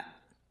 But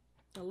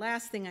the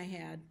last thing I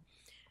had,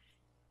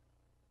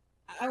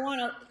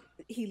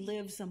 he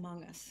lives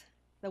among us.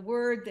 The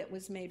Word that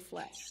was made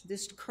flesh,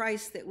 this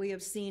Christ that we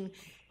have seen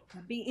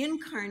be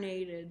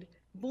incarnated,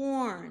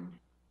 born,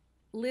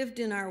 lived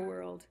in our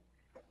world,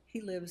 he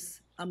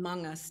lives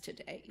among us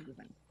today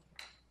even.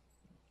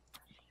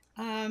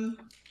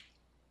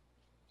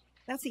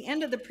 That's the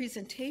end of the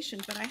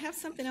presentation, but I have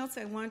something else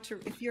I want to,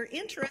 if you're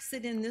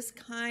interested in this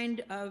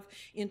kind of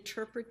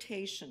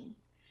interpretation,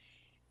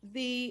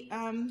 the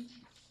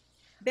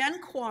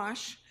Ben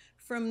Quash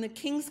from the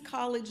King's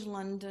College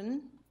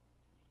London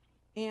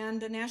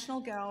and the National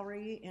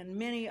Gallery and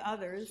many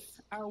others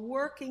are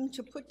working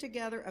to put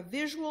together a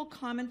visual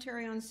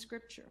commentary on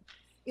Scripture.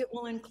 It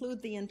will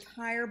include the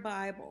entire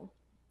Bible.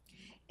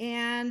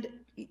 And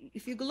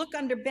if you look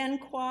under Ben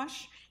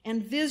Quash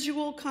and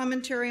visual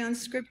commentary on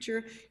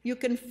Scripture, you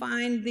can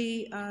find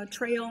the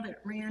trail that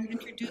ran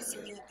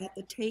introducing it at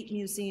the Tate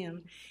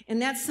Museum.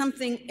 And that's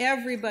something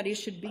everybody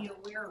should be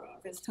aware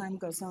of as time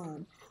goes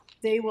on.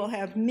 They will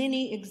have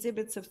many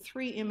exhibits of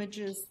 3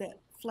 images that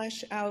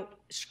flesh out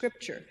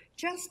Scripture,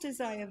 just as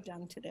I have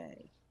done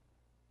today.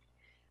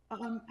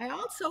 I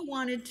also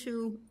wanted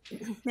to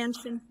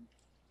mention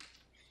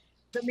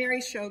the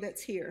Mary show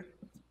that's here.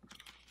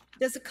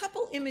 There's a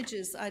couple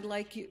images I'd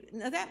like you,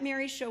 now that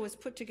Mary show was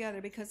put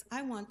together because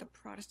I want the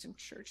Protestant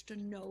church to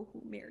know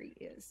who Mary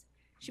is.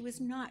 She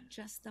was not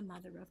just the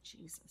mother of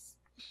Jesus.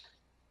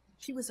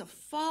 She was a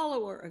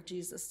follower of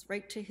Jesus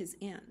right to his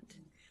end.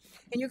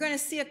 And you're going to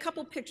see a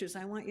couple pictures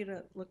I want you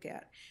to look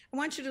at. I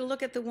want you to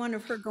look at the one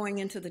of her going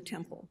into the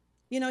temple.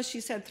 You know,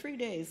 she's had 3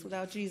 days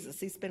without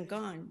Jesus. He's been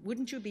gone.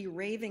 Wouldn't you be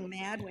raving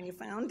mad when you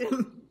found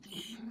him?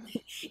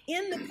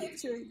 In the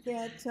picture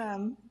that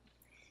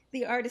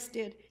the artist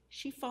did,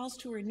 she falls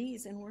to her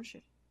knees in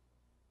worship.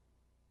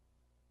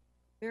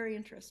 Very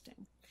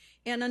interesting.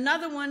 And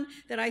another one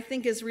that I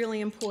think is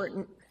really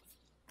important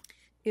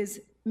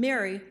is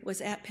Mary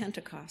was at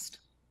Pentecost.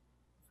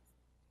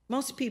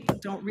 Most people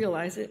don't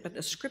realize it, but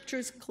the scripture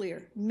is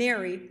clear.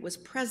 Mary was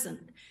present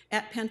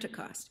at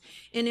Pentecost.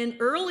 And in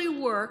early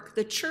work,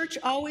 the church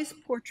always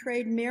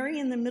portrayed Mary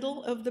in the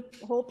middle of the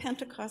whole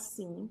Pentecost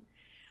scene.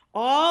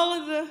 All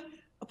of the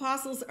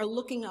apostles are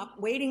looking up,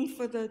 waiting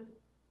for the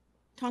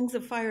tongues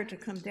of fire to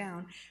come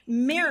down.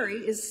 Mary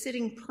is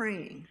sitting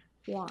praying.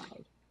 Why?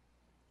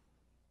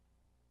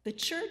 The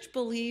church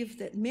believed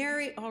that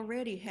Mary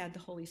already had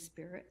the Holy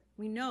Spirit.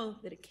 We know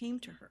that it came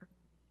to her.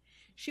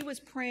 She was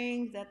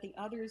praying that the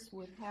others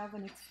would have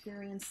an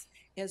experience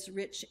as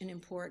rich and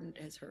important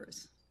as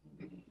hers.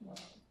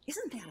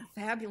 Isn't that a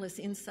fabulous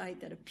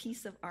insight that a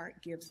piece of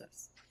art gives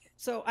us?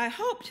 So I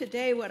hope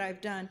today what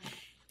I've done,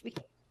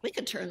 we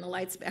could turn the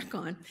lights back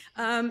on,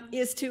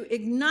 is to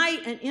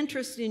ignite an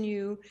interest in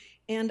you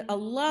and a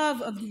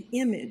love of the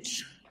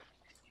image,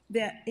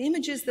 that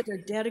images that are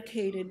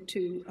dedicated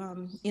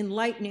to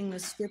enlightening the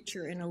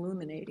scripture and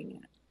illuminating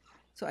it.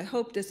 So I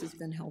hope this has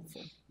been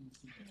helpful.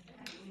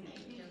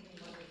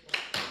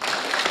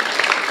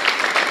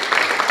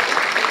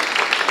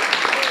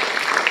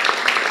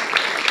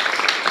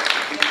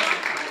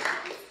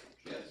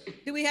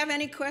 Do we have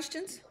any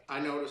questions? I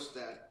noticed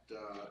that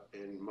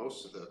in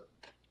most of the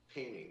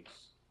paintings,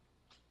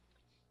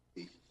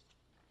 the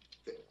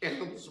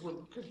animals were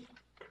looking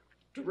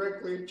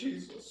directly at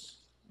Jesus.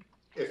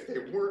 If they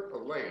weren't a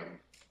lamb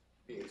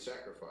being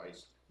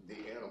sacrificed, the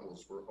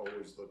animals were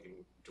always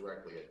looking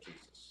directly at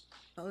Jesus.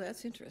 Oh,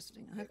 that's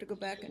interesting. I'll have to go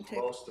back and take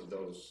Most of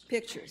those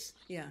pictures.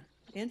 Yeah,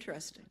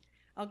 interesting.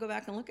 I'll go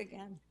back and look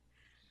again.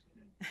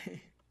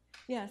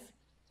 Yes.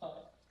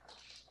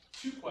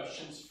 Two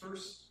questions.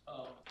 First,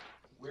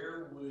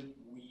 where would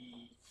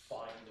we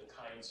find the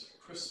kinds of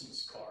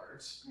Christmas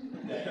cards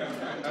that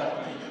you're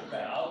talking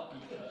about?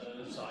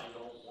 Because I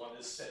don't want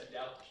to send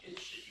out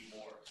kitsch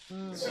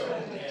anymore. So,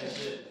 and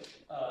then,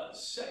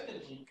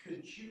 secondly,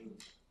 could you,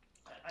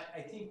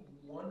 I think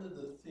one of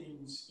the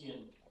things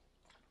in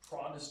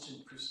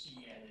Protestant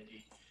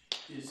Christianity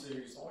is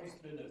there's always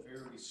been a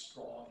very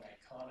strong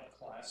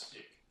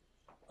iconoclastic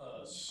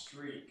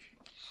streak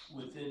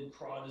within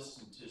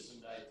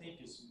Protestantism that I think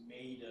has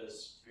made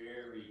us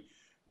very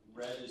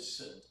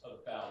reticent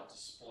about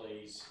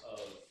displays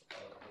of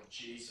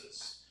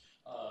Jesus.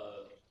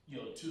 You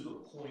know, to the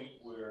point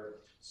where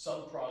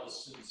some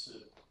Protestants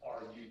have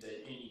argued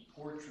that any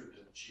portrait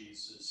of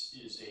Jesus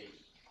is a,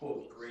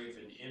 quote,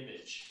 graven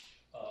image,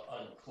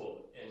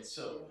 unquote. And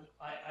so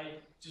I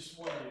just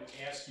wanted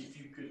to ask you if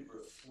you could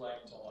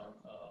reflect on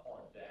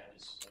that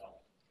as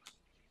well.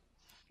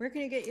 Where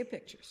can you get your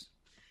pictures?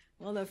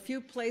 Well, the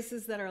few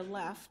places that are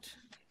left,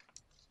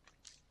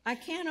 I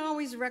can't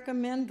always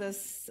recommend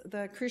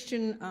the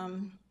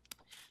Christian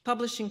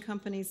publishing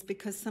companies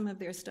because some of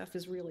their stuff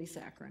is really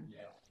saccharine.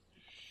 Yeah.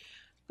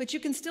 But you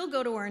can still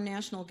go to our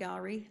National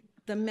Gallery,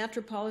 the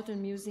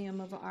Metropolitan Museum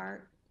of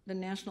Art, the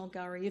National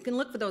Gallery. You can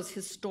look for those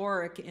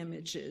historic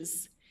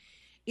images.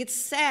 It's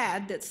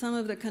sad that some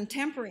of the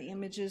contemporary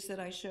images that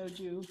I showed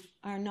you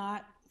are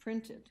not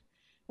printed.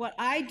 What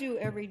I do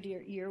every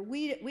year,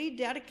 we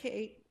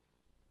dedicate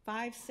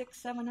 $500,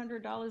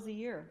 $600, $700 a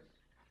year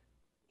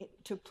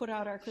to put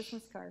out our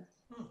Christmas card.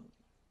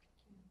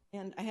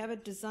 And I have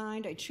it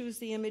designed, I choose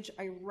the image,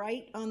 I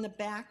write on the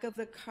back of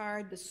the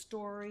card the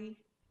story,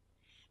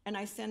 and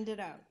I send it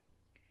out.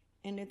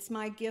 And it's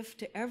my gift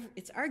to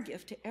it's our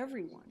gift to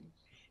everyone.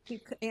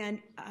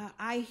 And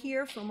I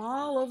hear from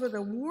all over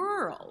the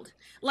world,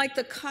 like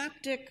the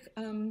Coptic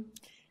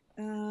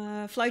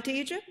flight to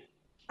Egypt.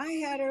 I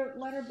had a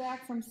letter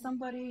back from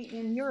somebody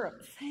in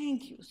Europe.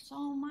 Thank you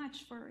so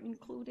much for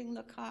including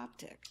the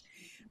Coptic.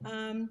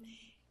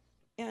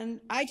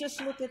 And I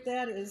just look at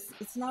that as,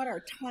 it's not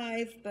our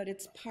tithe, but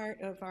it's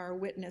part of our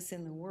witness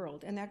in the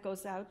world. And that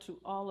goes out to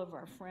all of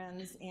our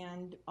friends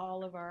and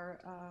all of our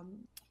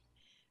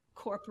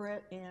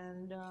corporate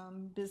and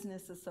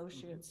business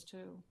associates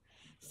too.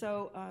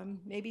 So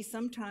maybe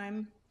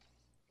sometime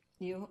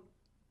you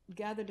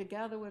gather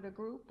together with a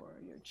group or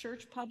your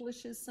church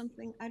publishes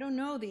something. I don't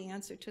know the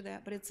answer to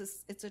that, but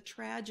it's a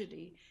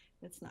tragedy.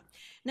 It's not.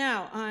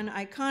 Now, on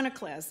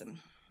iconoclasm.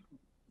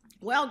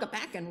 Well, go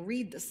back and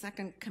read the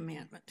second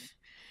commandment.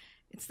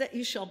 It's that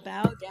you shall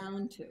bow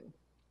down to.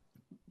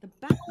 The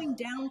bowing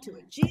down to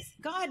it.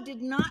 God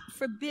did not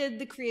forbid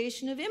the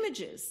creation of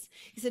images.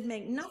 He said,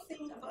 make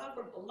nothing above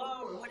or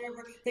below or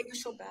whatever that you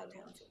shall bow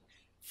down to.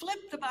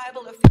 Flip the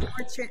Bible a few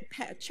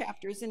more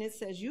chapters, and it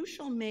says, you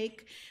shall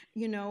make,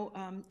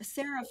 a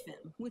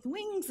seraphim with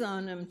wings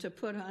on them to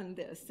put on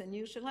this, and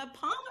you shall have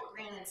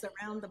pomegranates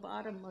around the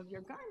bottom of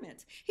your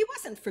garments. He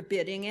wasn't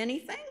forbidding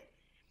anything.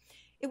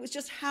 It was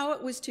just how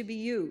it was to be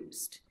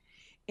used.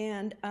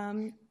 And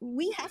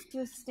we have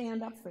to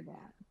stand up for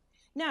that.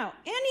 Now,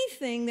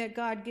 anything that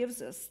God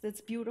gives us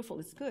that's beautiful,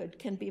 is good,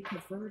 can be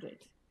perverted.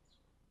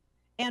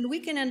 And we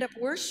can end up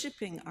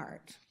worshiping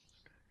art.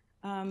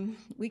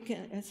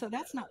 So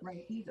that's not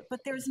right either. But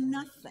there's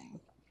nothing.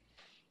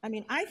 I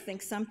mean, I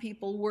think some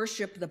people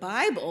worship the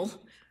Bible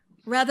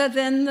rather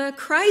than the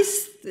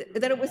Christ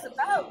that it was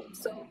about.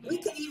 So we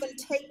can even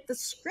take the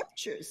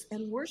scriptures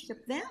and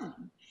worship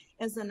them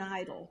as an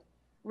idol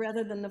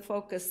rather than the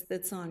focus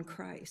that's on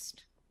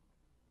Christ.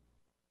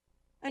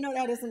 I know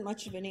that isn't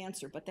much of an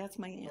answer, but that's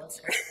my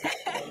answer.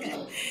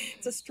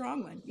 It's a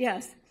strong one.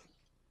 Yes.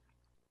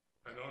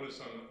 I notice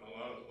on a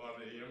lot of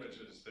the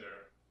images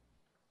there,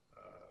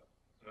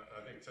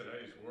 I think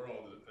today's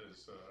world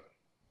is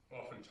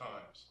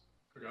oftentimes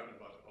forgotten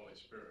about the Holy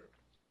Spirit.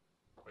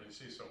 What you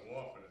see so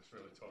often is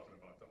really talking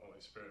about the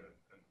Holy Spirit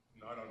and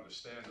not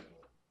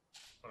understandable.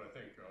 But I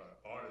think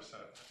artists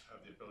have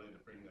the ability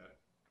to bring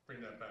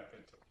that back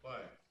into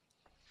play.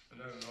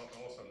 And then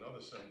also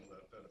another symbol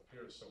that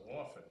appears so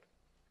often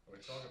when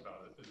we talk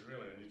about it is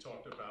really, and you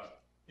talked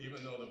about,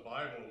 even though the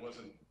Bible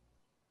wasn't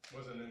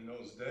in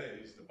those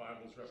days, the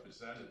Bible's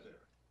represented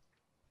there.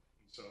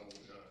 And so,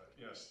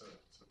 yes, to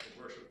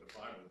worship the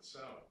Bible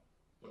itself,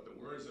 but the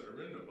words that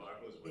are in the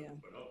Bible is what you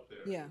put up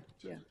there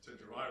to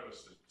drive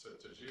us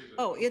to Jesus.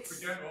 Oh,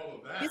 forget all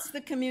of that. It's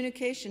the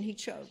communication he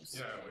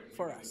chose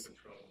for us.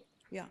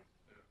 Yeah.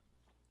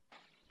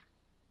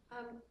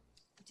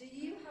 Do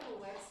you have a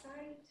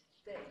website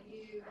that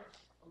you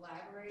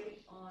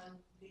elaborate on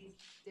these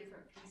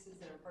different pieces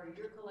that are part of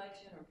your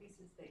collection or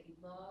pieces that you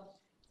love?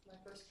 That's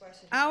my first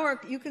question.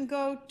 You can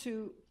go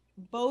to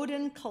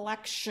Bowden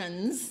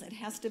Collections, it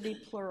has to be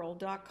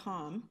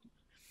plural.com,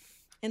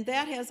 and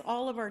that has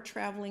all of our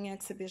traveling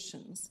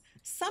exhibitions.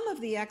 Some of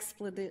the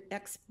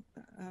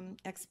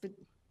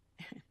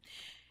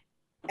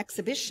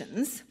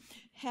exhibitions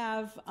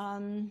have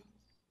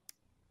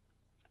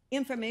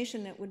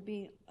information that would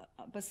be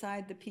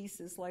beside the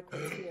pieces like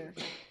what's here.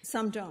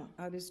 Some don't,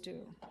 others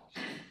do.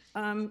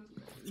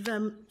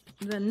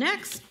 The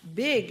next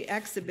big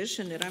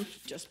exhibition that I'm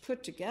just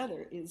put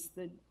together is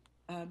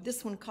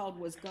this one called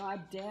Was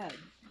God Dead?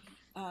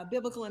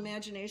 Biblical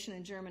Imagination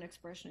and German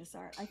Expressionist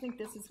Art. I think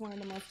this is one of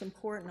the most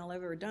important I'll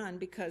ever done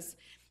because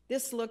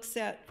this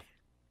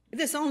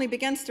only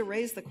begins to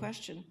raise the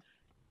question.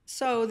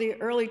 So the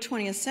early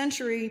 20th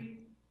century,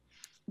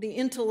 the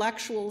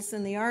intellectuals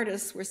and the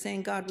artists were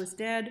saying God was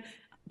dead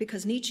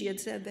because Nietzsche had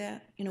said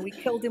that. You know, we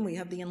killed him, we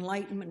have the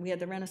Enlightenment, we had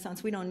the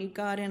Renaissance, we don't need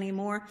God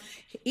anymore.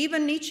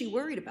 Even Nietzsche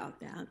worried about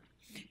that.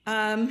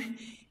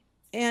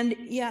 And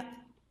yet,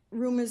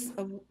 rumors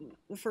of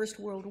the First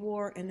World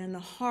War and then the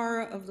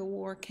horror of the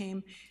war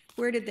came.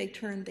 Where did they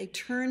turn? They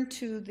turned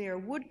to their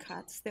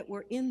woodcuts that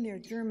were in their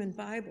German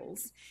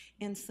Bibles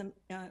and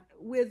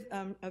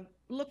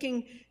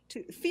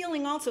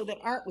feeling also that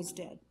art was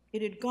dead.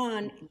 It had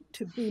gone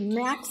to be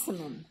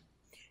maximum.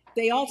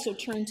 They also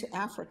turned to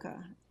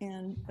Africa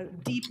and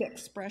deep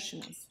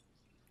expressionists.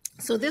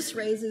 So this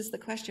raises the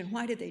question,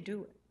 why did they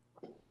do it?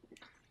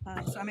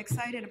 So I'm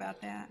excited about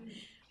that.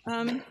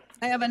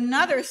 I have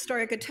another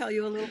story I could tell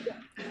you a little bit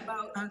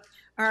about.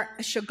 Our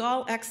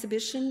Chagall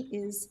exhibition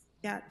is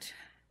at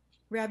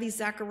Ravi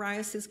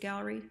Zacharias'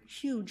 gallery,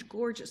 huge,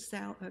 gorgeous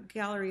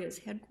gallery at his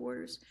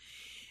headquarters.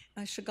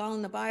 Chagall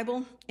in the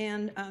Bible.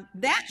 And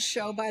that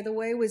show, by the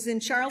way, was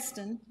in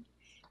Charleston.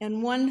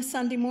 And one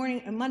Monday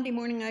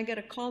morning, I get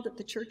a call that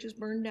the church is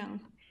burned down.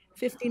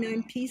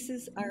 59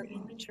 pieces are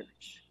in the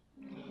church.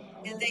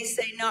 And they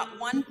say not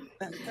one,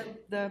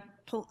 the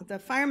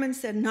fireman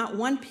said not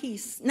one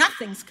piece,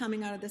 nothing's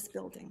coming out of this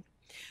building.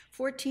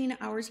 14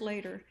 hours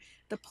later,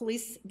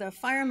 the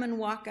firemen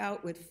walk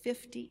out with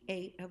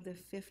 58 of the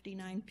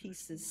 59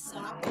 pieces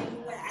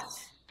sopping wet.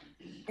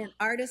 And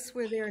artists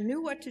were there,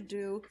 knew what to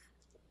do,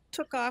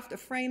 took off the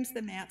frames,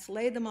 the mats,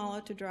 laid them all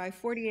out to dry.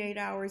 48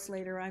 hours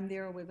later, I'm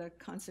there with a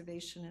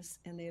conservationist,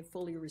 and they have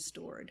fully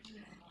restored.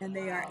 And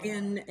they are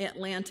in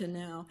Atlanta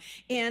now.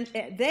 And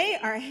they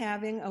are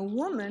having a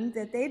woman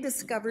that they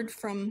discovered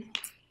from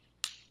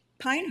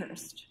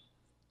Pinehurst.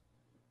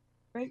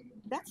 Right?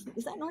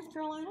 Is that North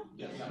Carolina?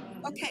 Yeah.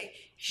 Okay.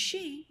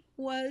 She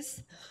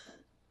was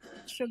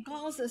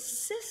Chagall's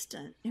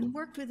assistant and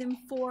worked with him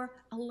for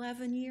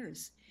 11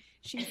 years.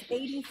 She's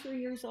 83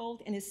 years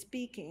old and is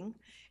speaking.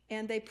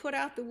 And they put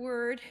out the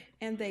word,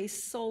 and they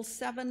sold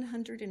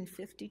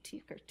 750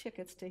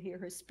 tickets to hear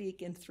her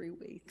speak in 3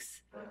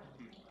 weeks.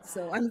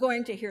 So I'm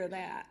going to hear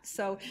that.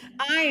 So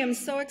I am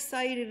so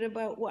excited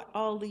about what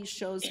all these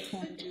shows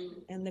can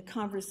do and the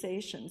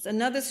conversations.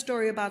 Another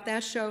story about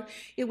that show,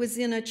 it was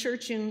in a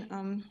church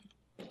in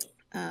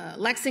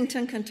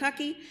Lexington,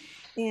 Kentucky,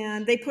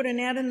 and they put an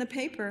ad in the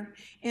paper,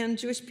 and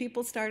Jewish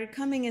people started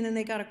coming in, and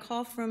they got a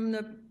call from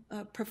the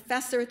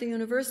professor at the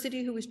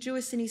university who was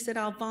Jewish, and he said,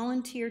 I'll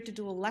volunteer to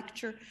do a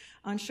lecture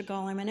on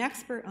Chagall. I'm an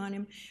expert on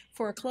him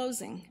for a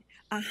closing.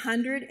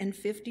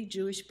 150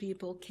 Jewish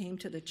people came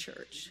to the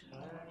church.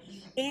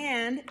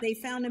 And they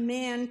found a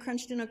man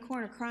crunched in a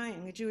corner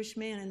crying, a Jewish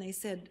man, and they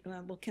said,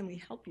 well, can we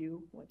help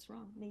you? What's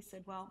wrong? And he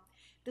said, well,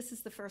 this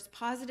is the first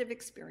positive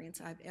experience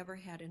I've ever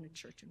had in a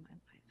church in my life.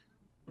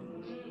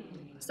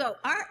 So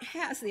art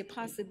has the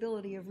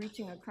possibility of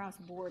reaching across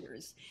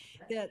borders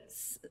that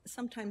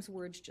sometimes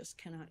words just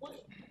cannot do.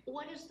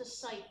 What is the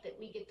site that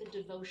we get the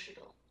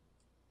devotional?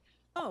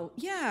 Oh,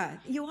 yeah,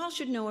 you all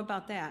should know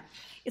about that.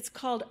 It's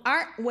called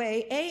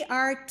Artway,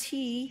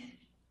 ARTWAY.EU.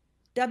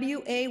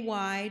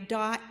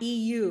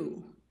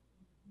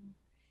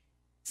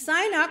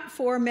 Sign up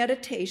for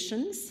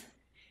meditations.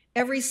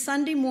 Every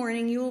Sunday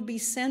morning, you will be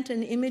sent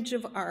an image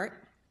of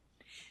art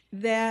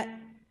that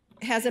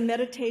has a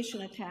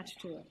meditation attached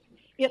to it.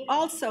 It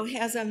also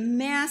has a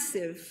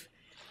massive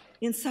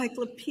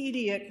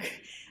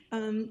encyclopedic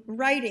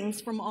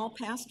writings from all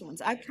past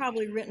ones. I've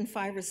probably written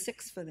 5 or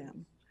 6 for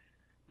them.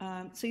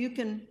 So you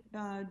can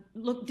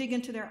dig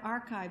into their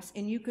archives,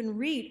 and you can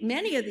read.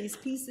 Many of these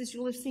pieces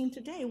you'll have seen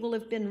today will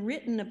have been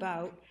written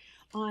about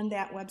on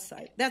that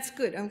website. That's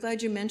good. I'm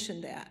glad you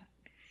mentioned that.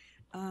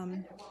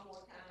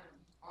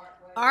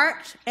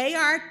 ARTWAY.EU.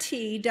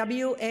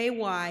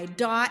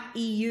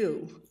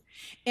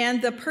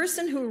 And the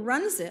person who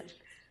runs it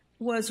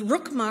is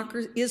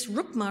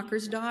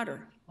Rookmacher's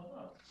daughter.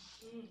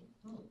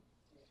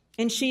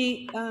 And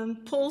she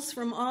pulls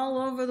from all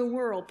over the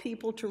world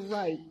people to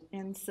write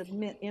and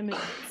submit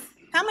images.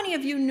 How many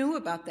of you knew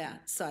about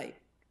that site?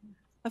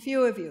 A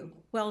few of you.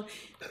 Well,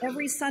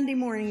 every Sunday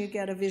morning you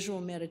get a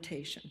visual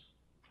meditation.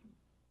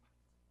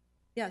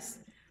 Yes?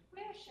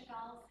 Where's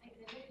Chagall's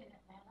exhibit in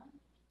Atlanta?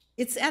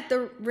 It's at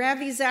the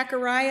Ravi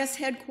Zacharias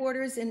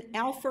headquarters in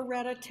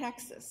Alpharetta,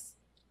 Texas.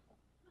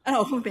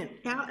 Oh, wait a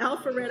minute.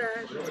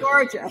 Alpharetta,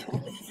 Georgia.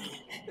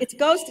 It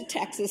goes to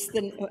Texas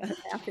then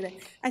after that.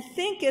 I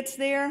think it's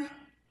there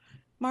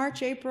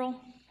March,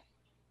 April,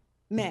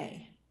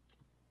 May.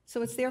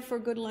 So it's there for a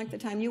good length of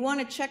time. You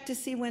want to check to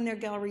see when their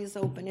gallery is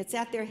open. It's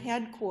at their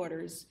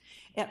headquarters,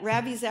 at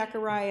Ravi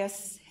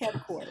Zacharias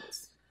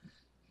headquarters.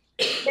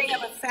 They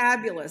have a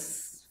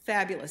fabulous,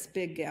 fabulous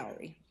big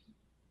gallery.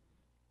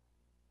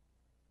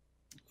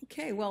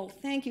 Okay, well,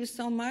 thank you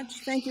so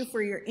much. Thank you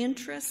for your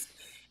interest.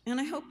 And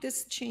I hope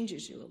this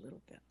changes you a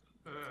little bit.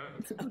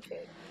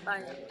 Okay,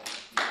 bye.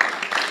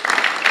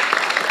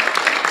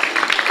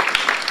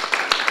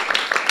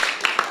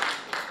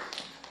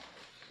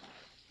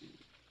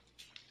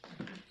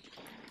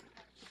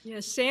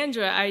 Yes,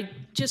 Sandra, I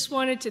just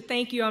wanted to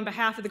thank you on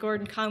behalf of the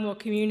Gordon-Conwell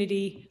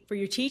community for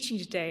your teaching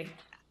today.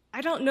 I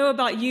don't know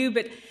about you,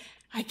 but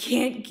I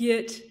can't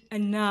get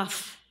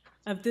enough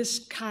of this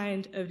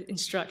kind of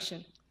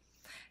instruction.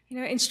 You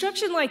know,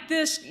 instruction like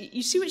this,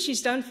 you see what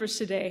she's done for us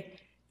today.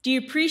 Do you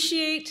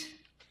appreciate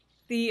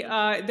the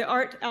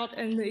art out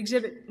in the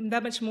exhibit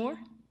that much more?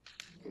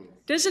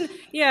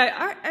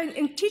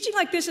 And teaching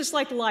like this is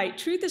like light.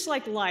 Truth is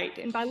like light,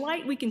 and by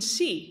light we can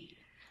see.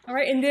 All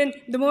right, and then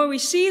the more we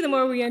see, the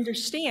more we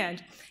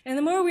understand. And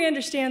the more we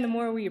understand, the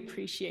more we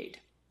appreciate.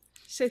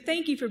 So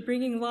thank you for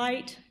bringing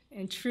light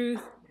and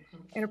truth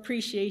and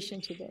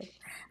appreciation today.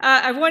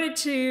 I wanted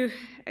to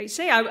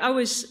say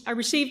I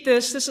received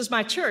this. This is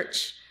my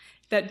church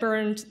that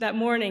burned that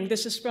morning.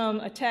 This is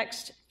from a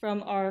text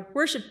from our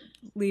worship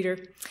leader.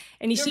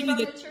 And he sent me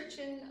the church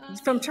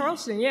from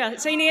Charleston, yeah,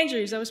 St.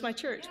 Andrews, that was my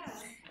church.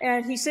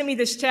 And he sent me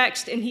this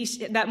text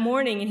that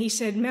morning, and he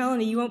said,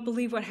 "Melanie, you won't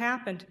believe what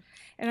happened."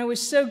 And I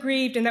was so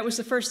grieved, and that was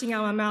the first thing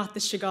out of my mouth, the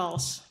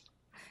Chagall's.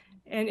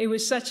 And it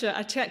was I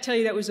tell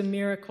you, that was a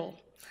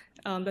miracle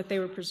that they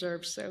were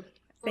preserved. So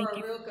thank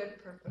you. For a real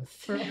good purpose.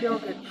 For a real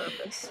good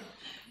purpose.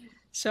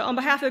 So on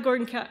behalf of the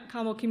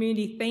Gordon-Conwell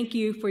community, thank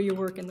you for your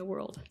work in the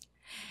world.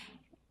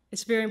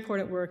 It's very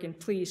important work, and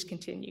please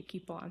continue,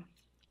 keep on.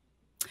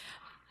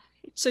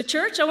 So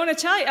church, I want to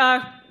tell you,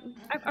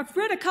 I've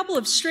read a couple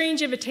of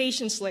strange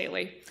invitations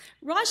lately.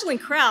 Rosalind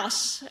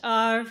Krauss,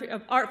 of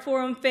Art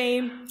Forum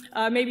fame,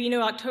 maybe you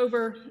know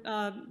October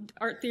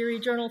Art Theory,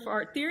 Journal for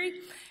Art Theory,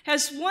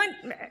 has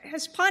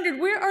pondered,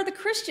 where are the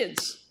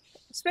Christians?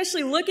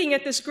 Especially looking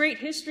at this great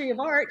history of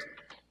art,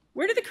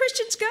 where do the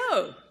Christians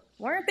go?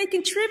 Why aren't they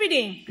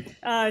contributing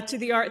to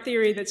the art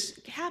theory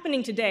that's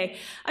happening today?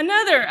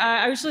 Another,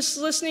 I was just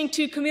listening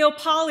to Camille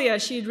Paglia.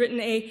 She had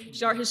written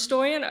she's an art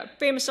historian, a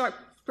famous art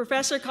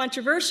professor,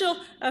 controversial,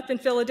 up in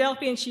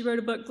Philadelphia, and she wrote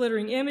a book,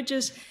 Glittering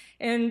Images.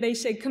 And they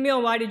said,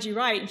 "Camille, why did you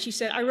write?" And she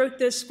said, "I wrote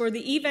this for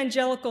the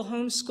evangelical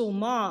homeschool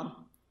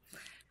mom."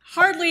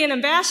 Hardly an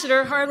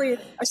ambassador, hardly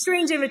a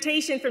strange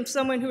invitation from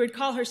someone who would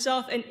call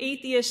herself an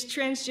atheist,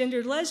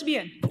 transgendered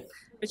lesbian.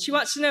 But she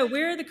wants to know,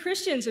 where are the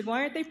Christians and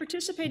why aren't they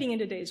participating in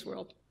today's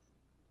world?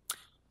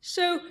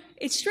 So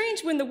it's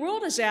strange when the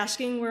world is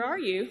asking, where are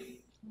you?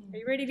 Are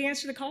you ready to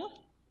answer the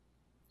call?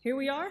 Here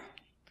we are.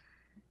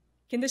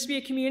 Can this be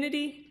a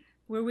community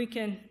where we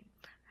can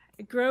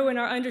grow in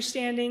our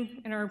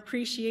understanding and our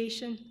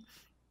appreciation?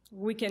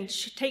 We can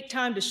take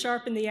time to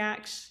sharpen the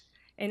axe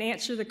and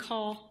answer the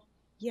call.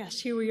 Yes,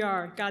 here we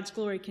are. God's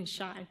glory can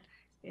shine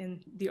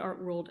in the art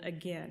world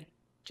again,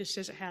 just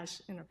as it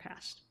has in our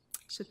past.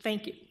 So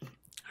thank you.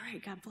 All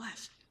right, God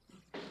bless.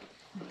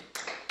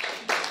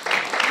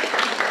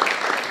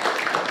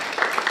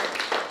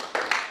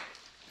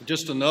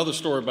 Just another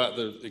story about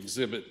the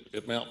exhibit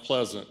at Mount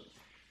Pleasant.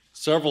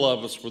 Several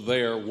of us were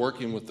there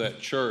working with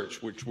that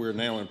church, which we're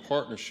now in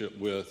partnership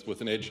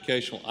with an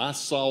educational. I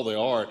saw the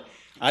art.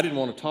 I didn't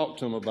want to talk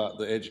to them about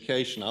the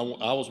education. I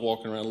was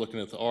walking around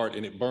looking at the art,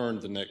 and it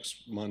burned the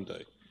next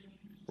Monday,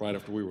 right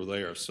after we were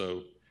there.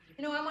 So,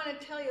 You know, I want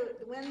to tell you,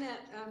 when the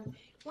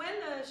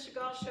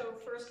Chagall show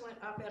first went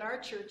up at our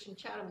church in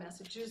Chatham,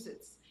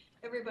 Massachusetts,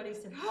 everybody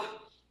said,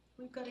 oh,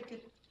 we've got to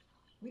get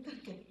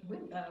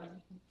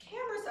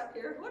cameras up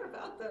here. What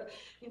about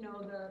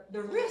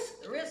the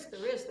risk?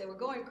 They were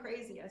going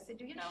crazy. I said,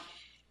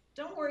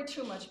 don't worry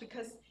too much,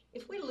 because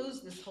if we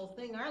lose this whole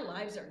thing, our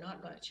lives are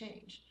not going to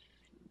change.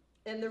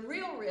 And the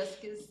real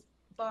risk is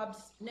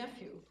Bob's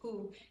nephew,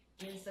 who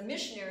is a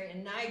missionary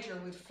in Niger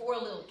with 4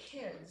 little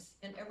kids,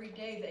 and every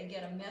day they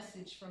get a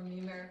message from the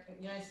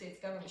United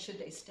States government, should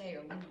they stay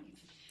or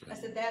leave. I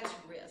said, that's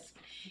risk.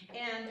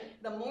 And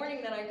the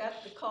morning that I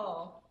got the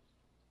call,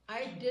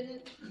 I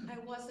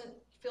wasn't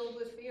filled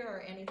with fear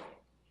or anything.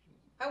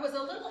 I was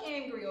a little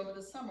angry over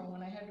the summer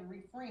when I had to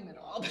reframe it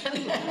all.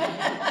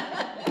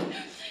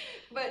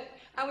 But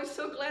I was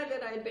so glad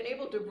that I had been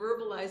able to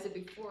verbalize it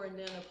before and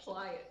then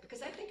apply it.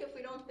 Because I think if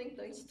we don't think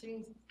these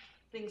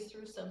things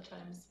through,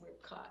 sometimes we're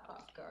caught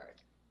off guard.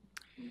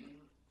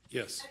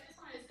 yes. I just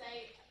want to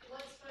say,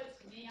 what spoke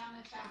to me on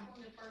the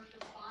chaplain to first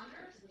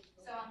responders,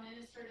 so I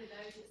minister to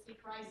those that see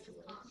crisis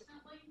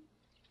constantly.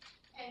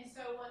 And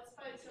so what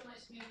spoke so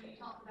much to me when you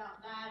talked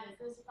about that is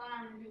this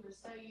fireman who was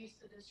so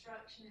used to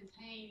destruction and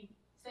pain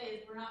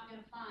says we're not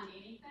going to find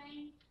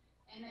anything,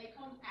 and they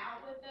come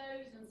out with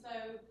those. And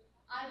so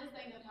I just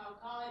think of how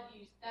God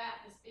used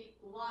that to speak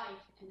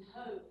life and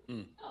hope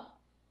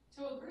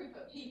to a group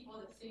of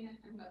people that see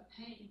nothing but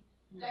pain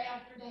day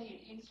after day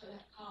and answer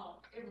that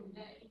call every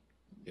day.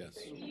 Yes.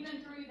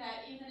 Even through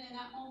that, even in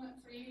that moment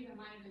for you, there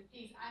might have been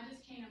peace. I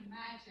just can't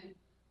imagine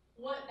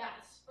what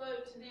that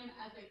spoke to them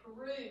as a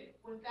group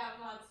without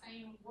God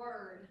saying a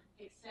word,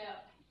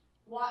 except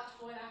watch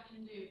what I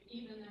can do,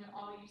 even though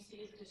all you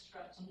see is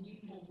destruction. You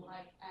pull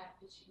life out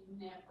that you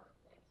never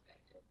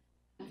expected.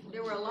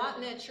 There were a lot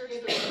in that church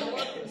that were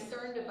more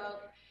concerned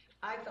about,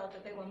 I felt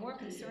that they were more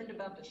concerned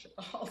about the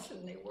Chagalls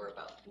than they were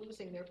about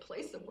losing their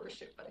place of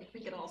worship, but I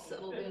think it all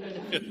settled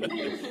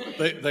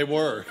in. They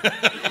were.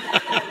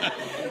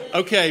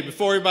 Okay,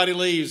 before everybody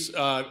leaves,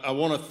 I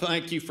want to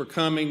thank you for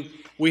coming.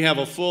 We have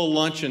a full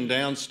luncheon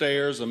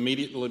downstairs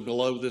immediately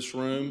below this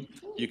room.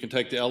 You can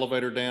take the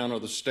elevator down or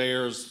the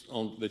stairs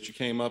that you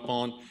came up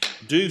on.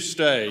 Do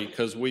stay,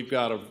 because we've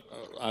got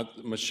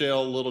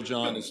Michelle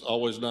Littlejohn has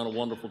always done a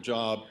wonderful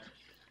job.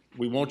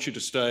 We want you to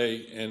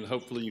stay, and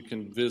hopefully you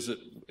can visit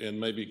and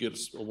maybe get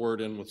a word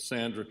in with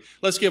Sandra.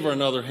 Let's give her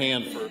another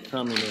hand for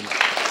coming in.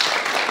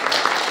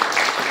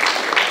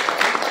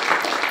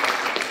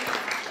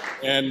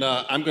 And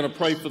I'm going to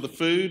pray for the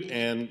food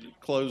and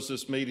close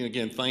this meeting.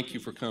 Again, thank you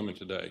for coming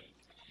today.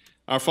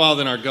 Our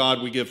Father and our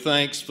God, we give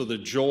thanks for the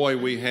joy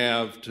we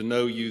have to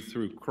know you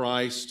through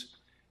Christ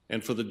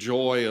and for the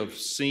joy of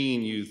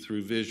seeing you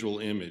through visual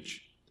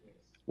image.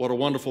 What a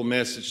wonderful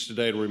message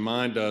today to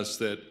remind us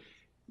that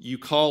you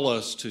call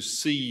us to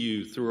see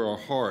you through our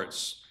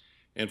hearts,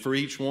 and for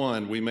each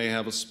one we may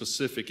have a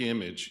specific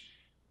image,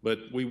 but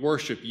we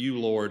worship you,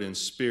 Lord, in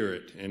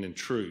spirit and in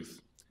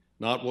truth,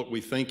 not what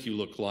we think you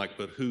look like,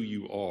 but who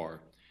you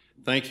are.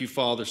 Thank you,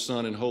 Father,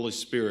 Son, and Holy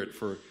Spirit,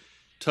 for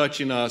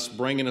touching us,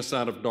 bringing us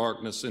out of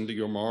darkness into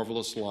your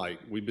marvelous light.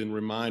 We've been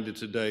reminded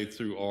today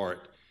through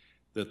art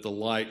that the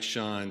light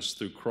shines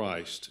through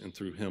Christ and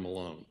through him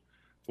alone.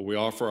 For we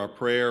offer our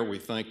prayer. We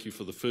thank you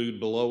for the food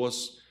below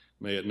us.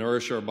 May it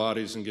nourish our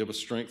bodies and give us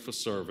strength for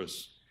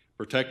service.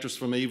 Protect us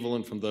from evil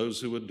and from those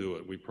who would do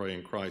it. We pray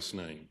in Christ's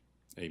name.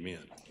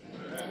 Amen.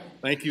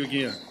 Thank you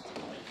again.